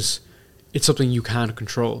 Because it's something you can't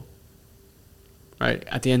control, right?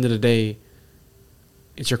 At the end of the day,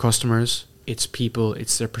 it's your customers, it's people,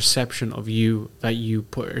 it's their perception of you that you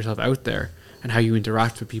put yourself out there and how you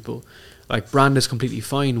interact with people. Like, brand is completely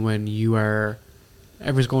fine when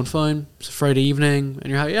everyone's going fine, it's a Friday evening,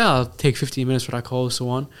 and you're like, yeah, I'll take 15 minutes for that call, so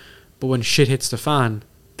on. But when shit hits the fan,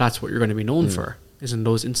 that's what you're going to be known for, is in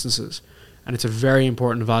those instances. And it's a very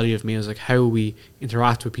important value of me, is like how we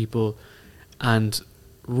interact with people and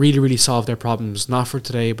really, really solve their problems, not for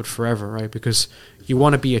today, but forever, right? Because you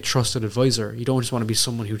want to be a trusted advisor. You don't just want to be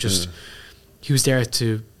someone who just, who's there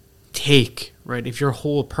to take, right? If your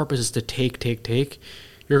whole purpose is to take,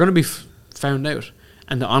 you're going to be found out.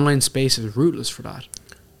 And the online space is ruthless for that.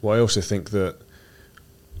 Well, I also think that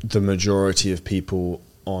the majority of people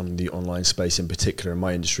on the online space, in particular in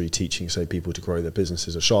my industry, teaching, say, people to grow their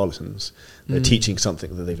businesses are charlatans. They're teaching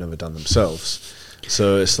something that they've never done themselves.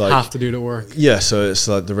 So it's like, have to do the work. Yeah, so it's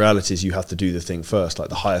like the reality is you have to do the thing first. Like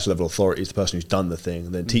the highest level authority is the person who's done the thing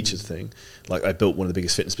and then teaches the thing. Like I built one of the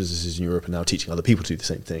biggest fitness businesses in Europe and now teaching other people to do the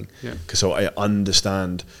same thing. Yeah. So I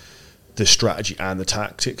understand the strategy and the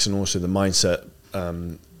tactics and also the mindset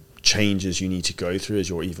changes you need to go through as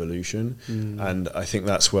your evolution. And I think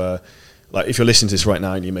that's where, like, if you're listening to this right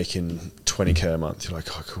now and you're making 20k a month, you're like,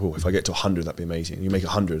 oh, cool, if I get to 100, that'd be amazing. You make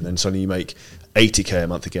 100, and then suddenly you make 80k a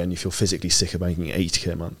month again, you feel physically sick of making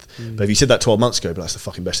 80k a month. But if you said that 12 months ago, but that's the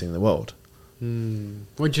fucking best thing in the world.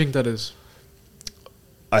 What do you think that is?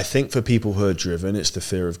 I think for people who are driven, it's the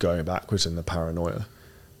fear of going backwards and the paranoia.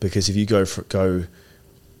 Because if you go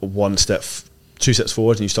one step, 2 steps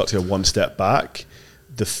forward and you start to go one step back,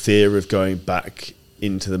 the fear of going back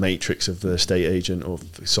into the matrix of the estate agent or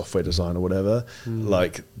software design or whatever,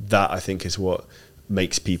 like that I think is what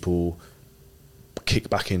makes people kick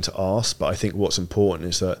back into arse. But I think what's important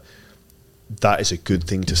is that is a good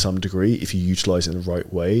thing to some degree if you utilize it in the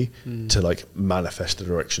right way to like manifest the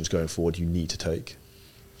directions going forward you need to take.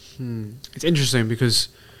 It's interesting because,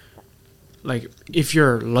 like, if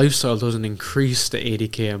your lifestyle doesn't increase to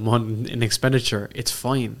 80K a month in expenditure, it's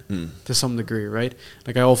fine to some degree, right?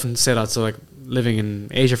 Like, I often say that. So, like, living in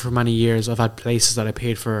Asia for many years, I've had places that I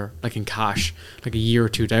paid for, like, in cash, like a year or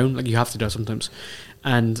two down. Like, you have to do it sometimes.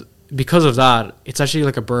 And because of that, it's actually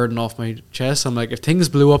like a burden off my chest. I'm like, if things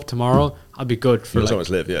blew up tomorrow, I'll be good for like,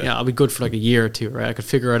 live, yeah, I'll be good for like a year or two, right? I could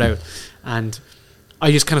figure it out. And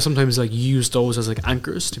I just kind of sometimes like use those as like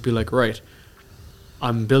anchors to be like, right,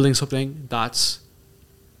 I'm building something that's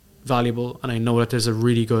valuable, and I know that there's a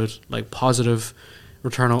really good like positive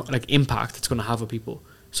return on like impact it's going to have with people.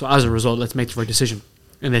 So as a result, let's make the right decision,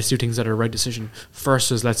 and let's do things that are the right decision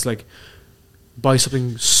versus let's like buy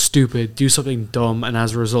something stupid, do something dumb, and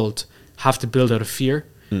as a result have to build out of fear.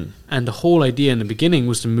 And the whole idea in the beginning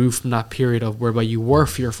was to move from that period of whereby you were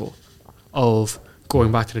fearful of going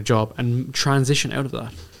back to the job and transition out of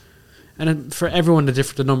that. And then for everyone,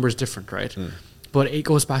 the number is different, right? But it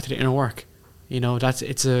goes back to the inner work. You know,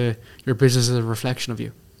 your business is a reflection of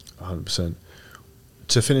you. 100%.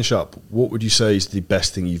 To finish up, what would you say is the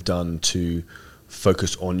best thing you've done to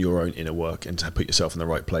focus on your own inner work and to put yourself in the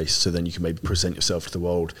right place, so then you can maybe present yourself to the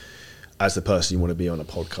world as the person you want to be on a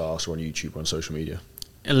podcast or on YouTube or on social media?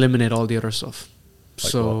 Eliminate all the other stuff.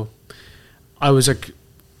 Like so what? I was like,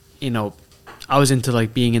 I was into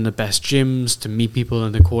like being in the best gyms to meet people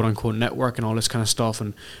in the quote unquote network and all this kind of stuff,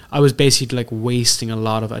 and I was basically like wasting a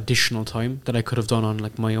lot of additional time that I could have done on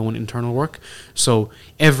like my own internal work. So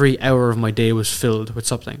every hour of my day was filled with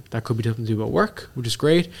something that could be something to do with work, which is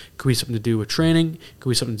great, could be something to do with training, could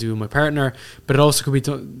be something to do with my partner, but it also could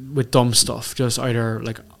be with dumb stuff, just either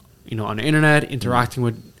like on the internet, interacting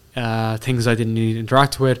with things I didn't need to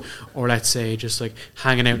interact with, or let's say just like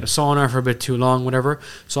hanging out in the sauna for a bit too long, whatever.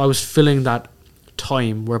 So I was filling that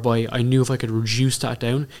time whereby I knew if I could reduce that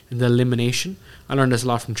down in the elimination. I learned this a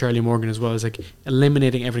lot from Charlie Morgan as well. It's like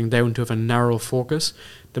eliminating everything down to have a narrow focus.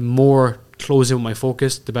 The more close in with my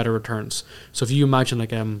focus, the better returns. So if you imagine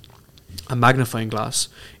like a magnifying glass,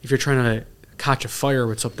 if you're trying to catch a fire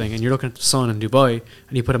with something and you're looking at the sun in Dubai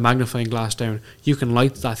and you put a magnifying glass down, you can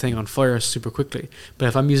light that thing on fire super quickly. But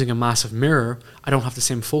if I'm using a massive mirror, I don't have the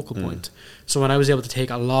same focal point. So when I was able to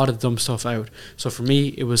take a lot of dumb stuff out, so for me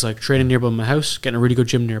it was like training nearby my house, getting a really good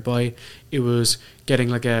gym nearby. It was getting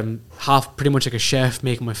like pretty much like a chef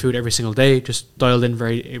making my food every single day, just dialed in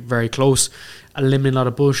very, very close. Eliminating a lot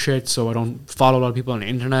of bullshit, so I don't follow a lot of people on the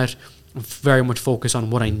internet. I'm very much focused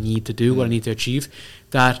on what I need to do, what I need to achieve.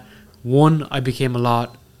 That one, I became a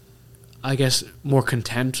lot, I guess, more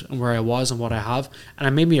content in where I was and what I have, and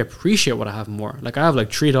it made me appreciate what I have more. Like I have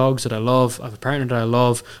like 3 dogs that I love, I have a partner that I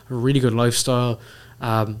love, a really good lifestyle.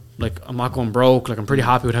 Like I'm not going broke. Like I'm pretty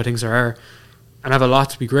happy with how things are, and I have a lot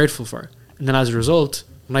to be grateful for. And then as a result,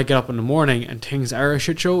 when I get up in the morning and things are a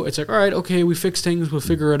shit show, it's like, all right, okay, we fix things, we'll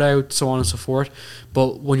figure it out, so on and so forth.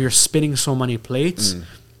 But when you're spinning so many plates,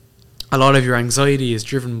 a lot of your anxiety is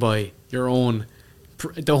driven by your own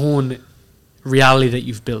the whole reality that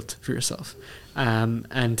you've built for yourself,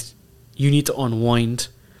 and you need to unwind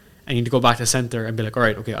and you need to go back to center and be like, all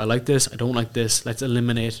right, okay, I like this, I don't like this, let's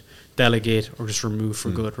eliminate, delegate, or just remove for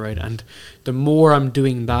good, right? And the more I'm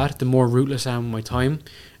doing that, the more rootless I am with my time,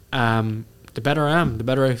 the better I am, the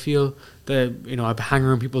better I feel. I hang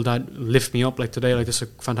around people that lift me up, like today, like this is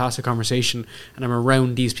a fantastic conversation, and I'm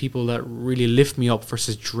around these people that really lift me up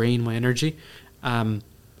versus drain my energy, and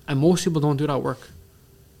most people don't do that work,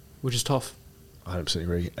 which is tough. I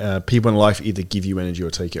absolutely agree. People in life either give you energy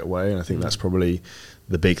or take it away, and I think that's probably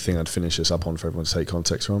the big thing I'd finish this up on for everyone to take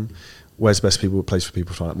context from. Where's the best place for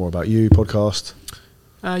people to find out more about you, podcast?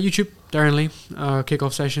 YouTube, Darren Lee,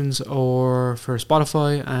 kickoff sessions, or for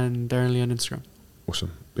Spotify, and Darren Lee on Instagram.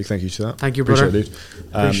 Awesome. Big thank you to that. Thank you, brother. Appreciate it,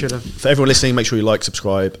 dude. Appreciate it. For everyone listening, make sure you like,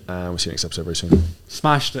 subscribe, and we'll see you next episode very soon.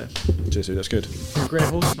 Smashed it. Cheers, dude. That's good. Great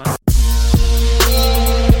host, man.